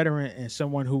 as a veteran and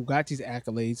someone who got these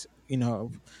accolades,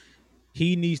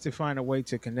 he needs to find a way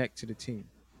to connect to the team.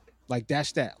 Like,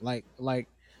 that's that. Like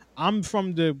I'm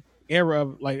from the era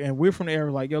of and we're from the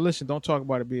era of yo, listen, don't talk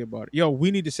about it, be about it. Yo,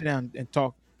 we need to sit down and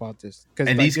talk about this.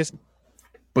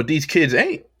 But these kids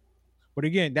ain't. But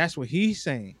again, that's what he's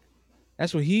saying.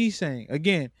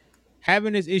 Again,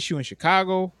 having this issue in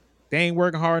Chicago, they ain't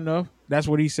working hard enough. That's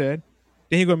what he said.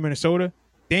 Then you go to Minnesota,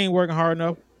 they ain't working hard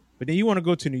enough. But then you want to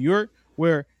go to New York,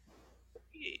 where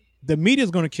the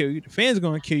media's going to kill you, the fans are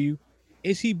going to kill you.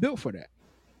 Is he built for that?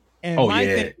 And thing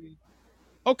is,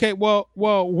 okay, well,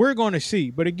 we're going to see.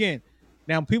 But again,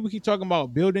 now people keep talking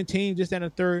about building teams, this, that,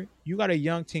 and the third. You got a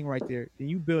young team right there, then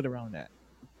you build around that.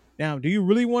 Now, do you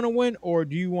really want to win, or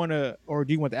do you want the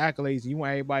accolades? Do you want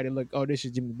everybody to look, oh, this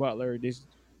is Jimmy Butler?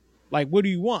 What do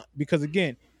you want? Because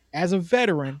again, as a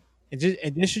veteran, and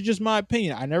this is just my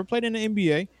opinion, I never played in the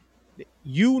NBA.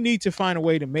 You need to find a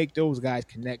way to make those guys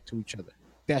connect to each other.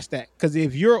 That's that. Because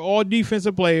if you're all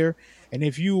defensive player, and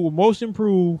if you were most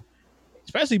improved,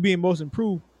 especially being most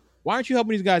improved, why aren't you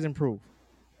helping these guys improve?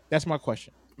 That's my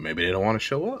question. Maybe they don't want to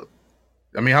show up.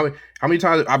 I mean, how many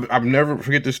times I've never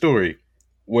forget the story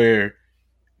where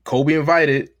Kobe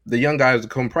invited the young guys to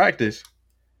come practice.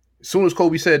 As soon as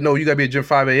Kobe said, "No, you got to be at gym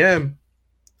 5 a.m."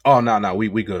 Oh, no,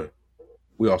 we good.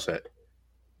 We all set.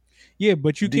 Yeah,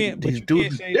 but you can't. These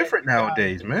dudes are different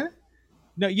nowadays, man.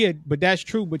 No, yeah, but that's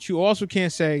true. But you also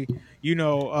can't say,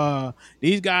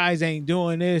 these guys ain't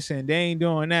doing this and they ain't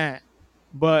doing that.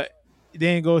 But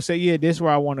then go say, yeah, this is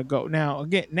where I want to go. Now,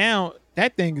 again,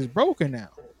 that thing is broken now.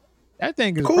 That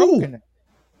thing is broken now.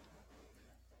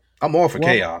 I'm all for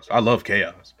chaos. I love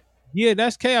chaos. Yeah,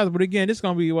 that's chaos. But again, this is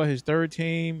gonna be his third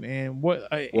team, and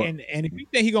and if you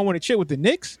think he's gonna win a chip with the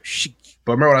Knicks,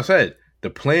 but remember what I said. The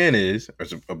plan is,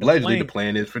 allegedly, the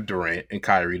plan is for Durant and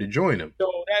Kyrie to join him.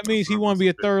 So that means he want to be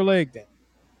a third leg then.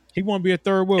 He want to be a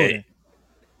third wheel then.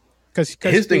 Because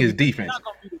his thing is defense. He's not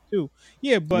gonna be the two.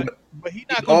 Yeah, but he's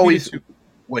not gonna be the two.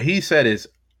 What he said is,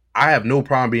 I have no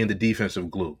problem being the defensive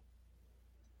glue.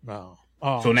 Oh.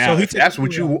 So now if that's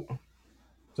what you.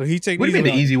 So he take. What do you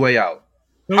mean the easy way out?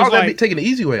 How's that taking the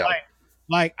easy way out?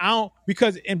 I don't,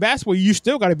 because in basketball you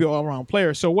still got to be an all-around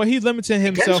player. So what he's limiting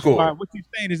himself by, what he's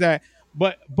saying is that,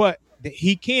 but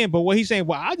he can. But what he's saying,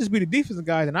 well, I'll just be the defensive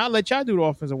guys and I'll let y'all do the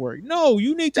offensive work. No,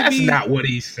 you need to. That's not what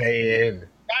he's saying.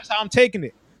 That's how I'm taking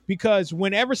it. Because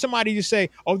whenever somebody just say,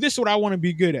 "Oh, this is what I want to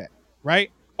be good at," right?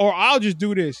 Or I'll just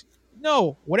do this.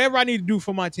 No, whatever I need to do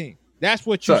for my team. That's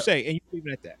what you say, and you leave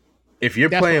it at that. If you're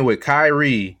playing with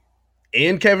Kyrie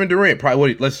and Kevin Durant,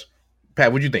 probably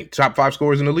Pat, what do you think? Top 5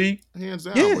 scorers in the league? Hands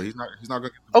down. Yeah. He's not going to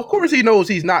get Of course he knows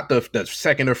he's not the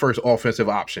second or first offensive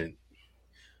option.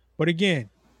 But again,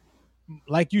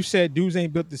 like you said, dudes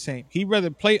ain't built the same. He'd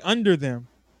rather play under them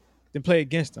than play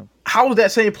against them. How is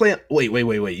that same play? Wait.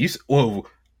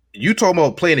 You talking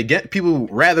about playing against people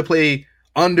rather play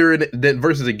under than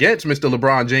versus against, Mr.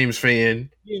 LeBron James fan.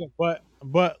 Yeah, but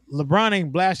But LeBron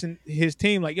ain't blasting his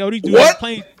team like, yo, these dudes What? ain't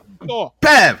playing. Oh,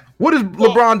 Pav, what did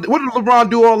LeBron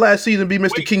do all last season? Be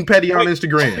Mr. Wait, King Petty on wait.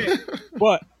 Instagram?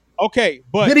 but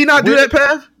Did he not do that,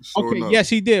 Pav? Sure Okay, enough. yes,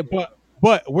 he did.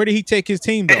 But where did he take his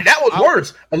team? Though? And that was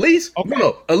worse. At least,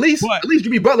 at least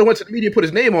Jimmy Butler went to the media and put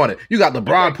his name on it. You got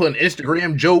LeBron putting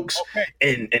Instagram jokes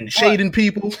and shading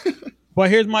people.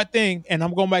 But here's my thing, and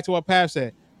I'm going back to what Pav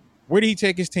said. Where did he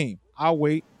take his team? I'll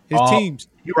wait. His teams.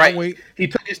 You're right. I'll wait. He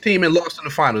took his team and lost in the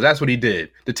finals. That's what he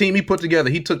did. The team he put together,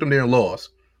 he took them there and lost.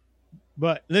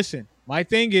 But listen, my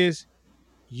thing is,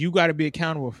 you got to be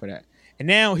accountable for that. And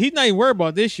now he's not even worried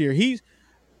about this year.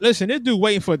 Listen, this dude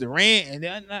waiting for Durant,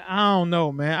 and I don't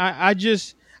know, man. I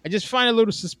just find it a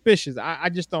little suspicious. I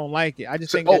just don't like it. I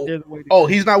just think that there's a way to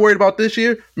he's not worried about this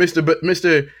year, Mister.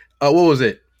 What was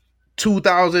it?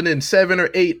 2007 or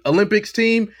 8 Olympics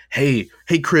team. Hey,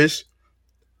 Chris.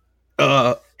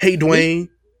 Hey, Dwayne.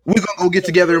 We're gonna go get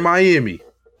together in Miami.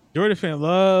 Jordan fan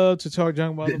love to talk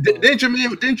junk about LeBron.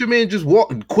 Didn't your man just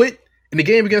walk and quit in the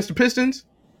game against the Pistons?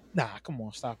 Nah, come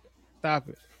on, stop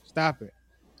it.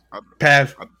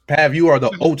 Pav, you are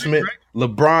the ultimate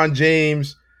LeBron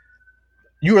James.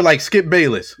 You are like Skip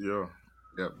Bayless.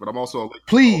 Yeah, but I'm also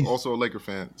a Laker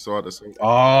fan. So I had to say,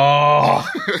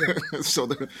 so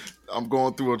I'm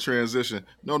going through a transition.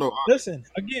 No. Listen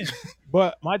again,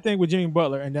 but my thing with Jimmy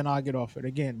Butler, and then I'll get off it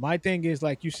again. My thing is,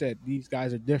 like you said, these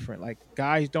guys are different. Like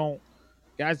guys don't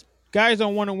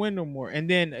want to win no more. And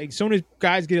then as soon as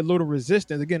guys get a little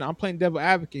resistance, again, I'm playing devil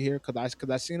advocate here because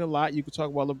I've seen a lot. You could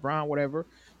talk about LeBron, whatever.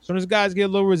 As soon as guys get a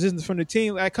little resistance from the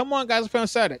team, like, come on, guys, let's play on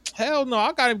Saturday. Hell no,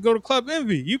 I gotta go to Club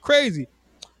Envy. You crazy?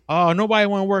 Oh, nobody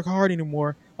want to work hard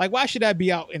anymore. Like, why should that be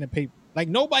out in the paper? Like,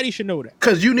 nobody should know that.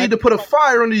 Because you need to put a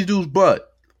fire on these dudes'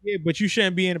 butt. Yeah, but you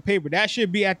shouldn't be in the paper. That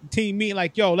should be at the team meeting.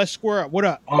 Like, yo, let's square up. What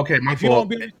up? Okay, my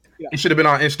fault. It should have been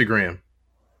on Instagram.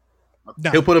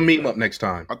 Nah. He'll put a meme up next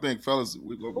time. I think, fellas,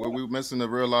 what we're missing to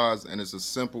realize, and it's a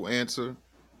simple answer,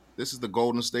 this is the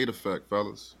Golden State effect,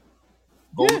 fellas.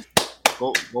 Golden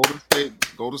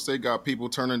State got people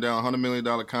turning down $100 million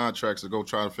contracts to go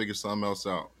try to figure something else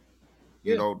out.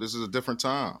 You know, this is a different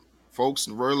time. Folks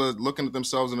really looking at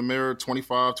themselves in the mirror,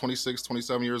 25, 26,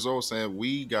 27 years old, saying,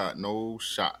 we got no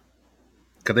shot.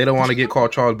 Because they don't want to get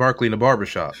called Charles Barkley in the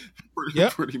barbershop.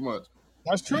 Pretty much.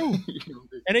 That's true.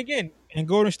 And again, in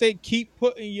Golden State, keep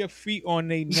putting your feet on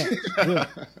their neck.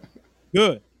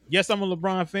 Good. Yes, I'm a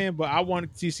LeBron fan, but I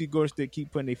want to see Golden State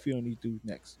keep putting their feet on these dudes'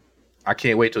 necks. I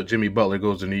can't wait till Jimmy Butler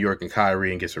goes to New York and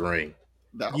Kyrie and gets a ring.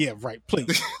 No. Yeah, right.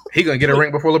 Please. He going to get a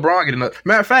ring before LeBron get another.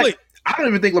 Matter of fact, I don't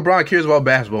even think LeBron cares about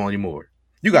basketball anymore.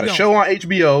 You got a show on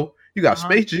HBO. You got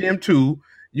Space Jam 2.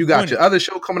 You got your other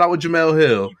show coming out with Jamel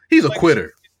Hill. He's a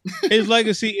quitter. His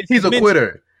legacy is he's a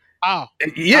quitter. Oh.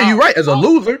 Yeah, you're right. As a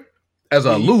loser.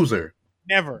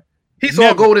 Never. He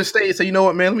saw Golden State and said, you know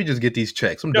what, man? Let me just get these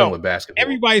checks. I'm done with basketball.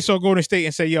 Everybody saw Golden State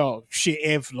and say, yo, shit,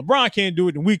 if LeBron can't do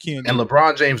it, then we can't do it. And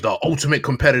LeBron James, the ultimate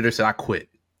competitor, said, I quit.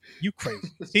 You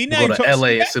crazy. See, now go to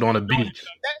L.A. and sit on the beach.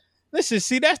 Listen,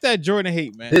 see, that's that Jordan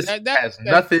hate, man. This has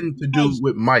nothing to do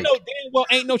with Mike. No, damn well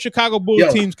ain't no Chicago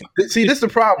Bulls teams. See, this is the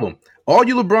problem. All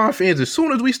you LeBron fans, as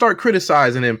soon as we start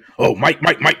criticizing him, Mike.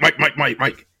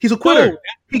 He's a quitter.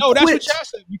 No, that's what y'all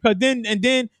said. Because then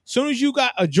as soon as you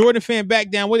got a Jordan fan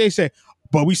back down, what they say,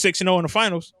 but we 6-0 in the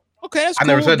finals. Okay, that's cool.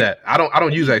 I never said that. I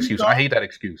don't use that excuse. I hate that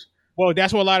excuse. Well,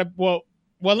 that's what a lot of well,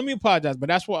 let me apologize, but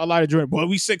that's what a lot of Jordan. But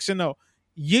we 6-0.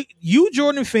 You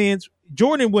Jordan fans,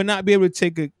 Jordan would not be able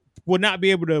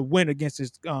to win against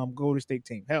his Golden State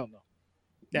team. Hell no.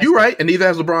 You're right, and neither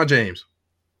has LeBron James.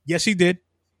 Yes, he did.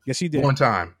 One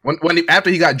time.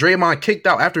 After he got Draymond kicked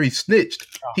out, after he snitched,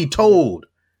 he told.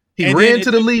 He ran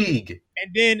to the league.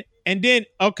 And then,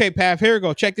 okay, Pav, here we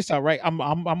go. Check this out, right? I'm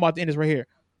about to end this right here.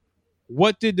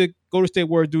 What did the Golden State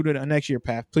Warriors do to the next year,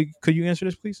 Pav? Please, could you answer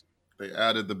this, please? They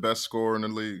added the best scorer in the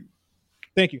league.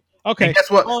 Thank you. Okay. And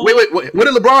guess what? Wait. What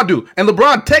did LeBron do? And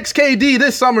LeBron texted KD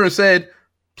this summer and said,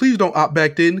 please don't opt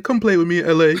back in. Come play with me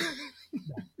in LA.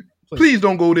 Please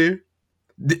don't go there.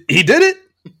 He did it.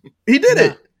 He did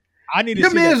it. I need to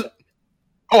see that.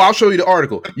 I'll show you the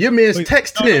article. Your man's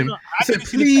texted him. Said,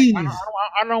 please.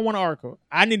 I don't want an article.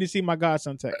 I need to see my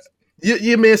godson text.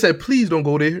 Your man said, please don't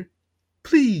go there.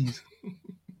 Please.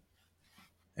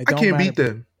 I can't beat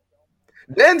them.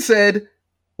 Then said,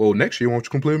 well, next year, why don't you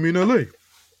come play with me in LA?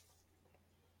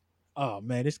 Oh,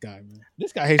 man, this guy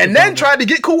hates. And then tried to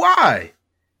get Kawhi.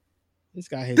 This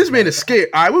guy hates. This man is scared.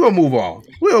 All right, we're going to move on.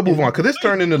 Because this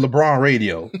turned into LeBron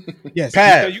radio. Yes.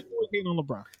 Pat, you hate on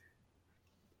LeBron.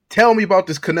 Tell me about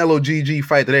this Canelo GG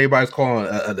fight that everybody's calling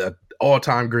an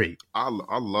all-time great. I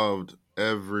loved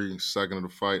every second of the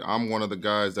fight. I'm one of the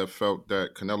guys that felt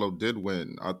that Canelo did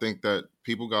win. I think that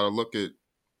people got to look at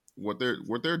what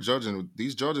they're judging.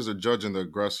 These judges are judging the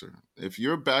aggressor. If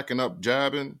you're backing up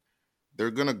jabbing,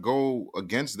 they're gonna go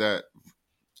against that.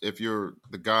 If you're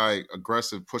the guy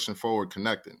aggressive, pushing forward,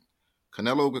 connecting,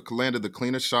 Canelo landed the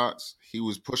cleanest shots. He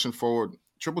was pushing forward.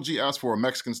 Triple G asked for a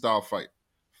Mexican style fight,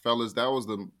 fellas. That was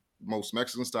the most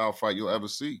Mexican style fight you'll ever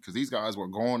see because these guys were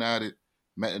going at it,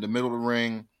 met in the middle of the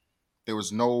ring. There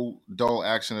was no dull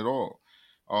action at all.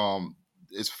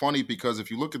 It's funny because if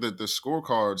you look at the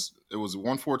scorecards, it was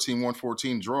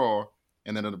 114-114 draw,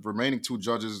 and then the remaining two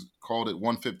judges called it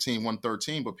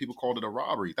 115-113, but people called it a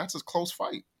robbery. That's a close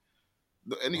fight.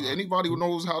 Anybody who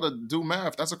knows how to do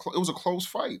math, it was a close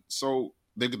fight. So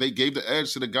they gave the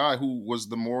edge to the guy who was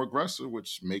the more aggressor,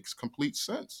 which makes complete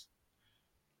sense.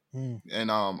 And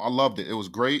I loved it. It was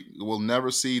great. We'll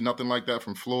never see nothing like that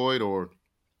from Floyd or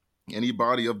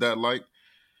anybody of that like.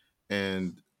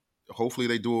 And hopefully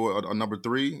they do a number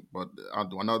 3. But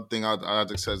another thing I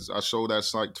says, I showed that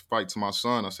fight to my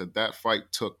son. I said that fight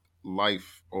took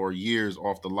life or years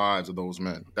off the lives of those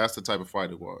men. That's the type of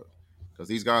fight it was. Because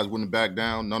these guys wouldn't back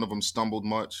down. None of them stumbled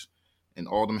much. And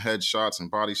all them head shots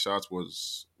and body shots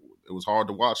was hard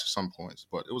to watch at some points.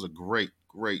 But it was a great,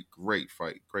 great, great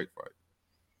fight. Great fight.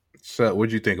 So,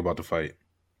 what'd you think about the fight?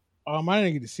 I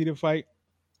didn't get to see the fight,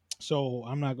 so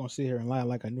I'm not gonna sit here and lie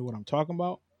like I knew what I'm talking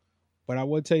about. But I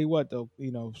will tell you what, though,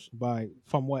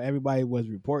 from what everybody was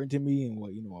reporting to me and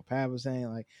what Pat was saying,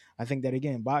 like I think that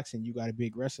again, boxing you got to be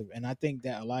aggressive, and I think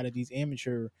that a lot of these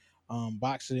amateur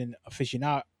boxing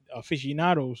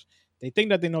aficionados, they think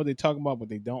that they know what they're talking about, but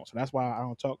they don't. So that's why I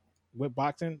don't talk with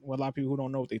boxing with a lot of people who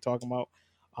don't know what they're talking about.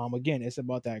 Again, it's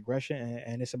about that aggression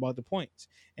and it's about the points,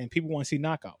 and people want to see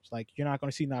knockouts. Like you're not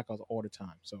going to see knockouts all the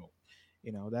time, so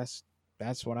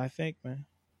that's what I think, man.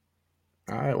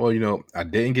 All right. Well, I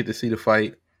didn't get to see the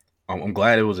fight. I'm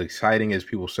glad it was exciting as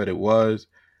people said it was.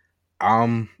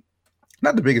 I'm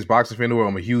not the biggest boxing fan in the world.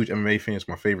 I'm a huge MMA fan. It's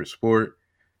my favorite sport.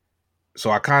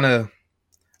 So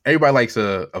everybody likes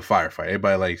a firefight.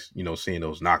 Everybody likes, seeing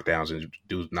those knockdowns and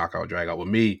dudes knockout, drag out. With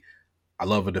me, I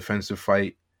love a defensive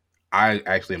fight. I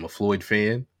actually am a Floyd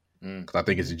fan because I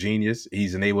think it's a genius.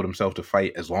 He's enabled himself to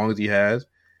fight as long as he has,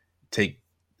 take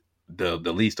the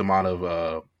least amount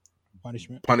of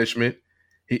punishment.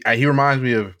 He reminds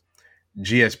me of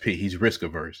GSP. He's risk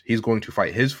averse. He's going to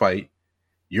fight his fight.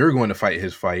 You're going to fight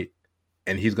his fight,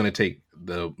 and he's going to take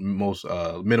the most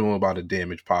minimum amount of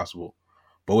damage possible.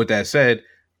 But with that said,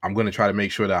 I'm going to try to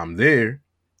make sure that I'm there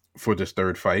for this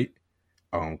third fight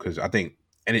because I think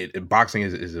boxing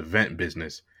is event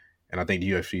business, and I think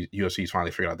the UFC's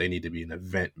finally figured out they need to be an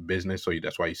event business. So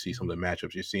that's why you see some of the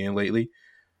matchups you're seeing lately.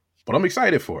 But I'm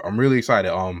excited for it. I'm really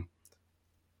excited.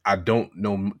 I don't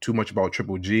know too much about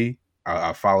Triple G.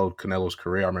 I followed Canelo's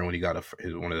career. I remember when he got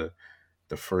one of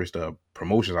the first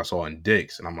promotions I saw in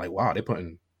Dick's, and I'm like, wow, they're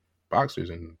putting boxers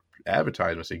in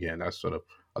advertisements again. I thought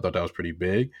that was pretty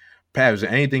big. Pat, is there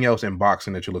anything else in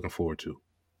boxing that you're looking forward to?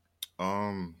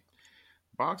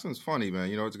 Boxing's funny,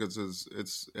 man.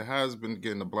 It has been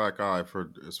getting a black eye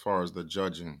for as far as the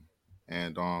judging,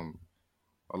 and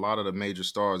a lot of the major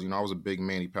stars. I was a big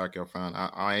Manny Pacquiao fan.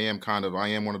 I am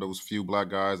one of those few black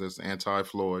guys that's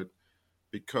anti-Floyd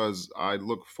because I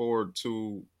look forward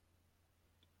to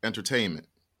entertainment.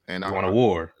 And you want a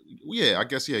war? Yeah, I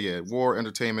guess yeah, war,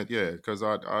 entertainment, yeah. Because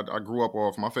I grew up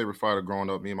off my favorite fighter growing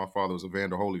up. Me and my father was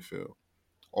Evander Holyfield,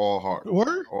 all heart,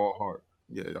 Word? all heart.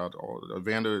 Yeah,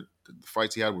 Evander, the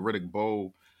fights he had with Riddick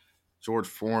Bowe, George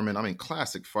Foreman. I mean,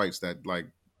 classic fights that like.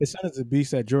 His son is a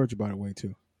beast at Georgia, by the way,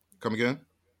 too. Come again?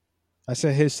 I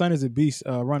said his son is a beast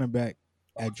running back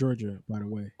at Georgia, by the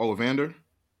way. Oh, Evander?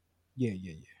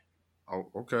 Yeah. Oh,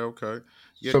 okay.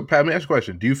 Yeah. So, Pat, let me ask you a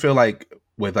question. Do you feel like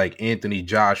with like Anthony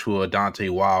Joshua, Deontay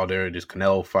Wilder, this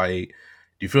Canelo fight,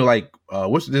 do you feel like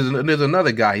there's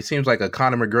another guy? He seems like a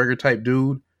Conor McGregor type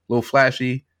dude, a little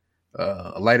flashy,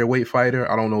 a lighter weight fighter.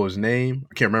 I don't know his name.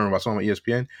 I can't remember. I saw him on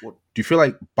ESPN. Do you feel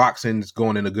like boxing's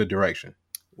going in a good direction?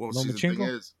 Well, see, the thing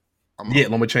is,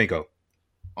 Lomachenko.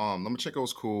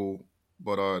 Lomachenko's cool,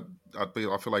 but I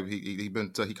feel like he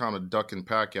kind of ducking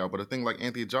Pacquiao. But the thing like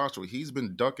Anthony Joshua, he's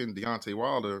been ducking Deontay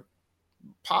Wilder,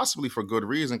 possibly for good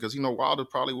reason, because Wilder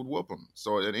probably would whoop him.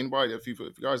 So anybody, if you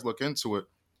guys look into it,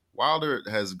 Wilder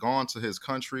has gone to his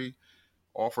country,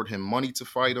 offered him money to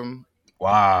fight him.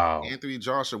 Wow. Anthony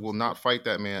Joshua will not fight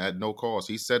that man at no cost.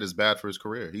 He said it's bad for his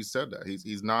career. He said that.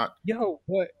 He's not.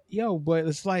 But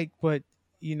it's like, but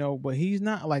he's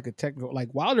not like a technical,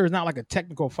 like Wilder is not like a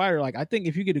technical fighter. Like I think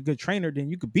if you get a good trainer,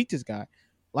 then you could beat this guy.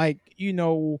 Like,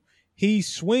 he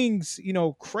swings,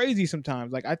 crazy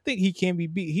sometimes. Like I think he can be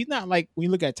beat. He's not like when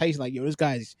you look at Tyson, like this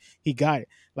guy's he got it.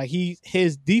 Like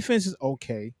his defense is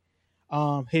okay.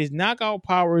 His knockout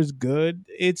power is good.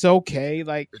 It's okay.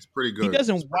 Like It's pretty he good.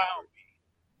 doesn't wow.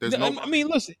 There's no. I mean,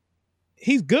 listen,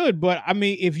 he's good, but I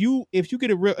mean, if you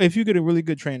get a really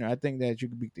good trainer, I think that you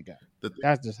can beat the guy.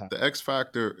 That's just how. The X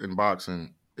factor in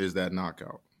boxing is that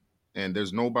knockout, and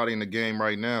there's nobody in the game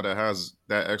right now that has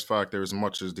that X factor as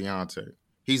much as Deontay.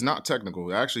 He's not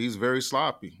technical. Actually, he's very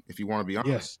sloppy, if you want to be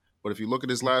honest. Yes. But if you look at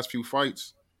his last few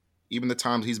fights, even the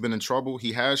times he's been in trouble,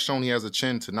 he has shown he has a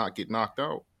chin to not get knocked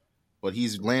out. But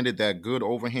he's landed that good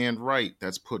overhand right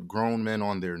that's put grown men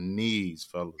on their knees,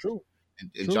 fellas. True.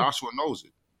 And True. Joshua knows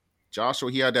it.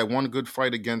 Joshua, he had that one good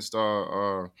fight against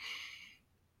Vladimir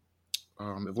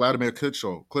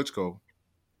Klitschko.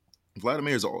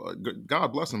 Vladimir is God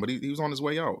bless him, but he was on his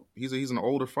way out. He's an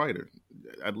older fighter,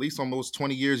 at least almost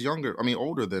 20 years younger. I mean,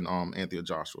 older than Anthony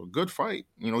Joshua. Good fight.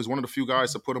 He's one of the few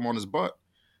guys to put him on his butt.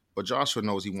 But Joshua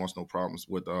knows he wants no problems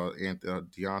with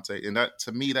Deontay, and that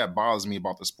to me that bothers me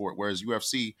about the sport. Whereas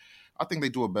UFC, I think they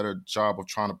do a better job of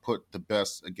trying to put the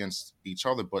best against each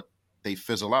other, but they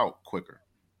fizzle out quicker.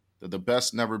 The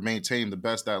best never maintain the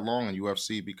best that long in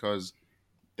UFC because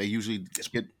they usually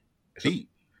get beat.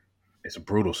 It's a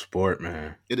brutal sport,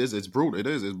 man. It is. It's brutal.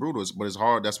 It's brutal. But it's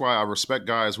hard. That's why I respect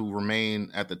guys who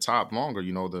remain at the top longer.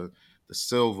 The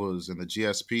Silvas and the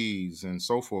GSPs and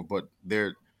so forth. But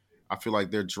I feel like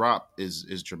their drop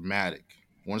is dramatic.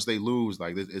 Once they lose,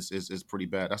 like it's pretty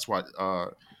bad. That's why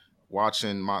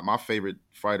watching my favorite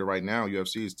fighter right now,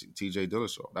 UFC, is TJ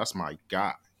Dillashaw. That's my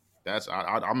guy.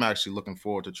 I'm actually looking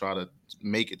forward to try to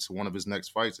make it to one of his next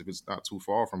fights if it's not too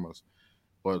far from us.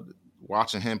 But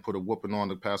watching him put a whooping on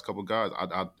the past couple of guys,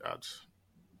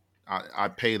 I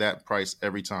pay that price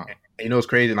every time. It's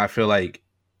crazy, and I feel like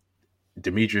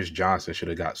Demetrius Johnson should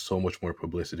have got so much more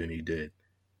publicity than he did.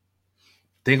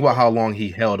 Think about how long he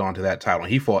held on to that title.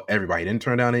 He fought everybody. He didn't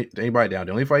turn down anybody down.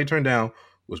 The only fight he turned down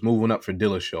was moving up for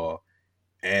Dillashaw.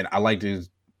 And I liked his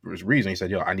reason. He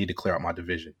said, I need to clear out my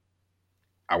division.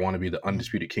 I want to be the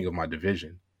undisputed king of my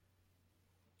division.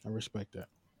 I respect that.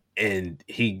 And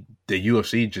the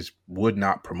UFC just would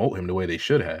not promote him the way they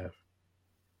should have.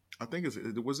 I think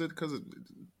was it because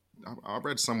I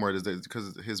read somewhere that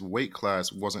because his weight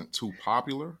class wasn't too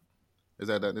popular. Is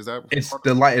that?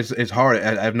 It's hard.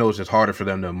 I've noticed it's harder for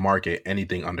them to market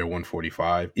anything under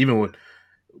 145. Even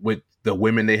with the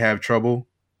women, they have trouble.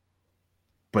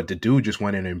 But the dude just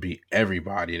went in and beat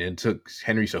everybody, and it took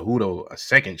Henry Cejudo a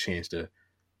second chance to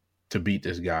beat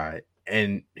this guy,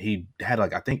 and he had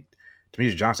I think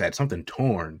Demetrius Johnson had something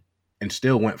torn and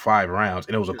still went 5 rounds,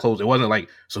 and it was a close. It wasn't like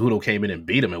Cejudo came in and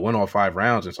beat him. It went all 5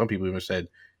 rounds, and some people even said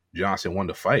Johnson won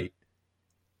the fight.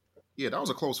 Yeah, that was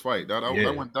a close fight. That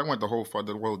went the whole fight,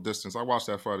 the whole distance. I watched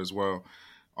that fight as well.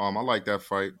 I like that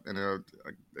fight, and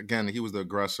again, he was the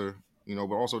aggressor, but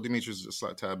also Demetrius is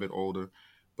a tad bit older.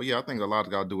 But yeah, I think a lot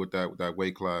got to do with that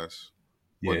weight class.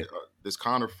 Yeah, but, this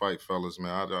Conor fight, fellas,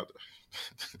 man.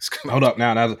 Hold up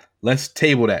now. Let's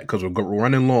table that because we're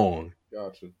running long.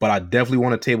 Gotcha. But I definitely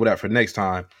want to table that for next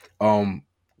time.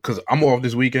 Because I'm off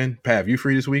this weekend. Pav, you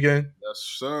free this weekend? Yes,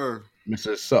 sir.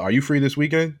 Mr. Sutton, are you free this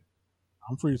weekend?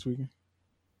 I'm free this weekend.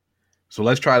 So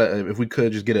let's try to, if we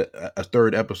could, just get a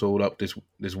third episode up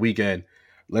this weekend.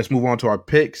 Let's move on to our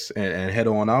picks and head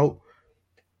on out.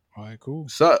 All right, cool.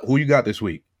 Sut, who you got this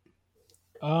week?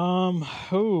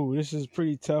 This is a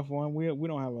pretty tough one. We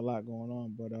don't have a lot going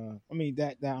on, but I mean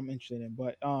that I'm interested in.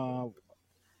 But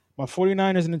my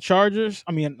 49ers and the Chargers.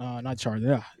 I mean, not Chargers.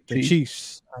 Yeah, the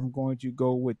Chiefs. I'm going to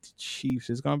go with the Chiefs.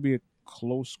 It's going to be a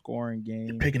close scoring game.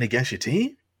 You're picking against your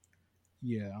team?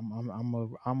 Yeah,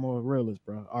 I'm a realist,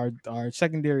 bro. Our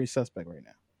secondary suspect right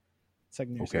now.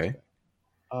 Suspect.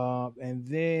 And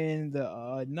then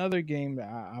another game that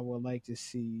I would like to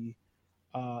see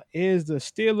is the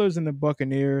Steelers and the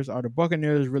Buccaneers. Are the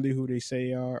Buccaneers really who they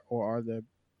say are, or are the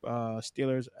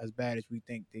Steelers as bad as we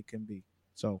think they can be?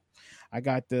 So I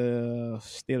got the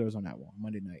Steelers on that one,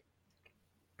 Monday night.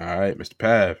 All right, Mr.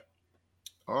 Pav.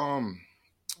 I'll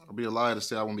be a liar to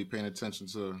say I won't be paying attention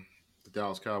to the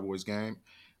Dallas Cowboys game.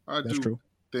 That's true.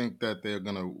 Think that they're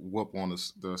gonna whoop on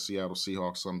the Seattle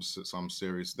Seahawks some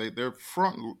series. Their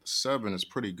front 7 is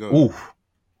pretty good. Oof,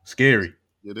 scary.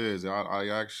 It is.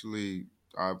 I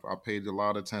paid a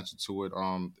lot of attention to it.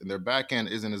 And their back end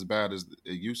isn't as bad as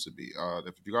it used to be.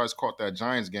 If you guys caught that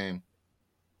Giants game,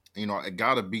 it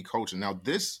gotta be coaching. Now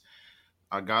this,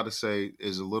 I gotta say,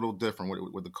 is a little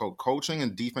different with the coaching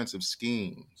and defensive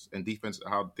schemes and defense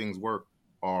how things work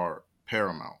are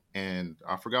paramount. And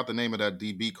I forgot the name of that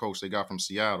DB coach they got from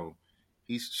Seattle.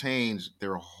 He's changed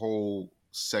their whole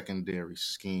secondary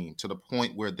scheme to the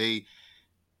point where they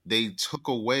took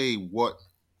away what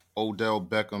Odell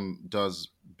Beckham does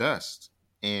best,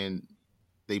 and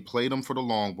they played him for the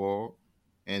long ball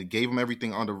and gave him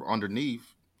everything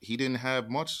underneath. He didn't have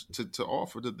much to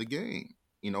offer the game,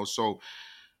 So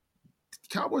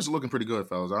Cowboys are looking pretty good,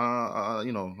 fellas. I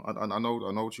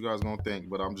know what you guys are gonna think,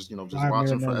 but I'm just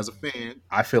watching as a fan.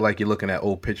 I feel like you're looking at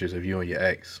old pictures of you and your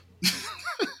ex.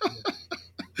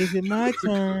 Is it my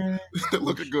turn? They're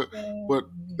looking good, but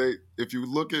if you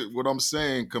look at what I'm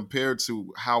saying compared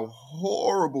to how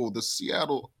horrible the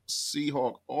Seattle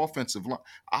Seahawks offensive line,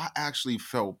 I actually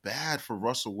felt bad for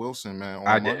Russell Wilson, man. On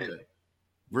Monday. Did.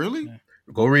 Really? Yeah.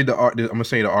 Go read the I'm gonna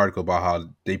say the article about how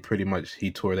they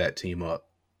he tore that team up.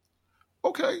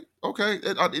 Okay.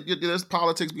 There's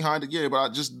politics behind it, yeah. But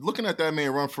just looking at that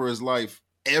man run for his life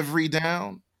every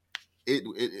down,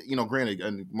 granted,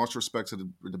 and much respect to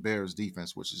the Bears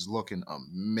defense, which is looking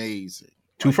amazing.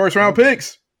 2 first-round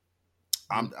picks.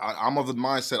 I'm of the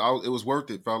mindset it was worth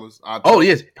it, fellas.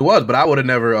 Yes, it was, but I would have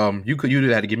never. You'd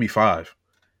have had to give me 5.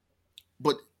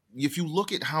 But if you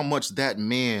look at how much that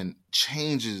man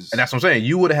changes, and that's what I'm saying,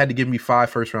 you would have had to give me 5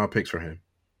 first-round picks for him.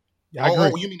 Yeah, I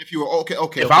agree. You mean if you were okay?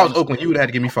 If I was Oakland, you would have had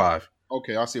to give me 5.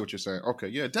 Okay, I see what you're saying. Okay,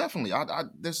 yeah, definitely.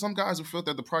 There's some guys who felt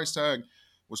that the price tag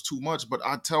was too much, but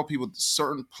I tell people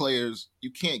certain players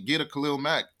you can't get a Khalil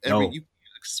Mack. You can't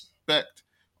expect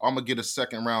I'm gonna get a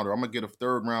second rounder, I'm gonna get a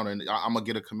third rounder, and I'm gonna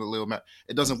get a Khalil Mack.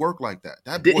 It doesn't work like that.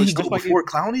 Didn't he go before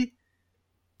Clowney?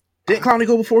 Didn't Clowney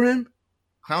go before him?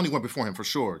 Clowney went before him for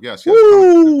sure. Yes.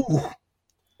 Woo!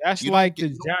 That's like the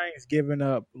Giants giving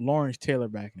up Lawrence Taylor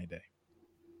back in the day.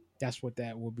 That's what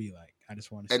that will be like. I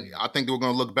just want to say. And I think we're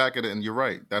going to look back at it, and you're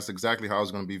right. That's exactly how it's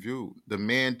going to be viewed. The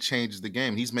man changes the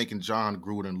game. He's making John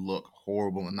Gruden look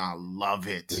horrible, and I love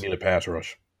it. We need a pass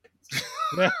rush.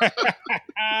 All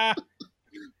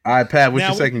right, Pat, what's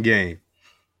your second game?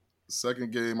 The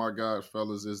second game I got,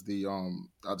 fellas, is the I'm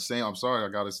sorry, I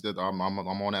got to. I'm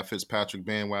on that Fitzpatrick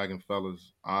bandwagon,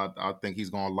 fellas. I think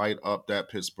he's going to light up that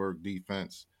Pittsburgh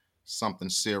defense. Something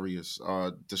serious.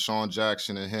 Deshaun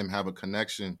Jackson and him have a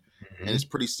connection. And it's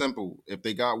pretty simple. If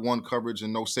they got one coverage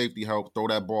and no safety help, throw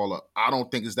that ball up. I don't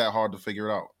think it's that hard to figure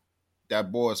it out.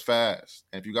 That ball is fast.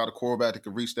 And if you got a quarterback that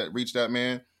can reach that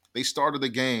man, they started the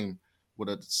game with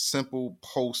a simple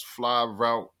post fly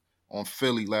route on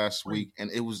Philly last week,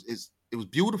 and it was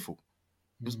beautiful.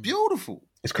 It was beautiful.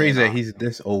 It's crazy that he's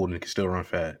this old and can still run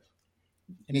fast.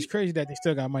 And it's crazy that they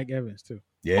still got Mike Evans too.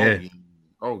 Yeah.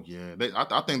 Oh yeah.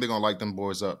 I think they're gonna light them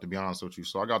boys up, to be honest with you.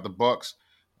 So I got the Bucs.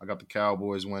 I got the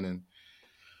Cowboys winning.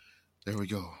 There we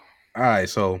go. All right,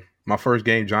 so my first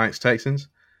game, Giants-Texans.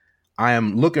 I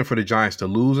am looking for the Giants to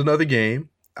lose another game.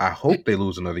 I hope they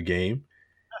lose another game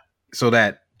so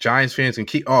that Giants fans can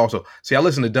keep – also, see, I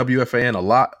listen to WFAN a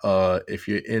lot if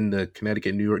you're in the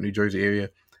Connecticut, New York, New Jersey area.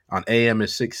 On AM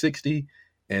it's 660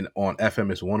 and on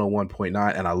FM it's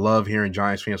 101.9, and I love hearing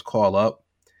Giants fans call up.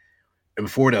 And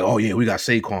before that, we got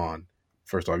Saquon.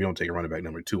 First off, you don't take a running back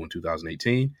number 2 in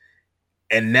 2018.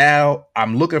 And now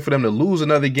I'm looking for them to lose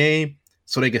another game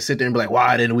so they can sit there and be like,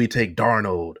 why didn't we take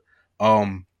Darnold?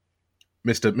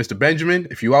 Mr. Benjamin,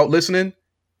 if you out listening,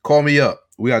 call me up.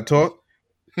 We got to talk.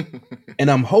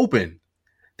 And I'm hoping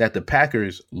that the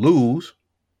Packers lose.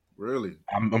 Really?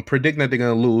 I'm predicting that they're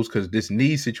going to lose because this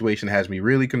knee situation has me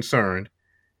really concerned,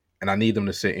 and I need them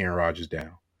to sit Aaron Rodgers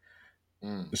down.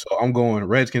 So I'm going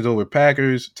Redskins over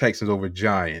Packers, Texans over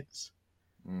Giants.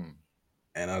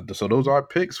 And so those are our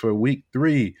picks for week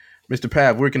 3. Mr.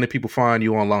 Pav, where can the people find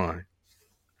you online?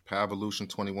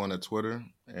 Pavolution21 at Twitter.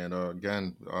 And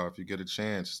again, if you get a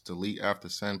chance, Delete After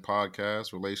Send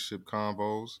podcast, relationship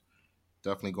convos,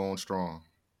 definitely going strong.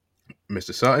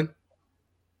 Mr. Sutton?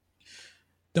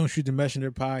 Don't Shoot the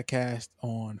Messenger podcast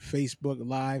on Facebook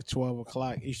Live, 12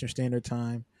 o'clock Eastern Standard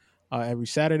Time every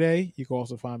Saturday. You can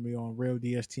also find me on Real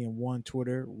DSTM1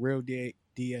 Twitter, Real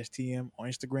DSTM on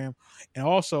Instagram. And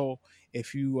also,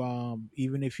 if you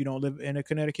even if you don't live in a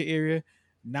Connecticut area,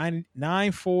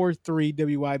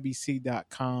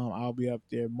 943wybc.com. I'll be up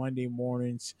there Monday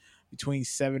mornings between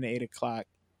 7 and 8 o'clock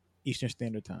Eastern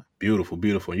Standard Time. Beautiful,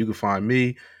 beautiful. You can find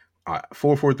me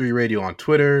 443 Radio on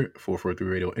Twitter, 443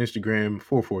 Radio on Instagram,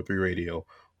 443 Radio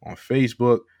on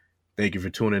Facebook. Thank you for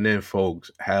tuning in,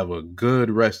 folks. Have a good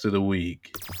rest of the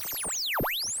week.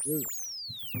 Good.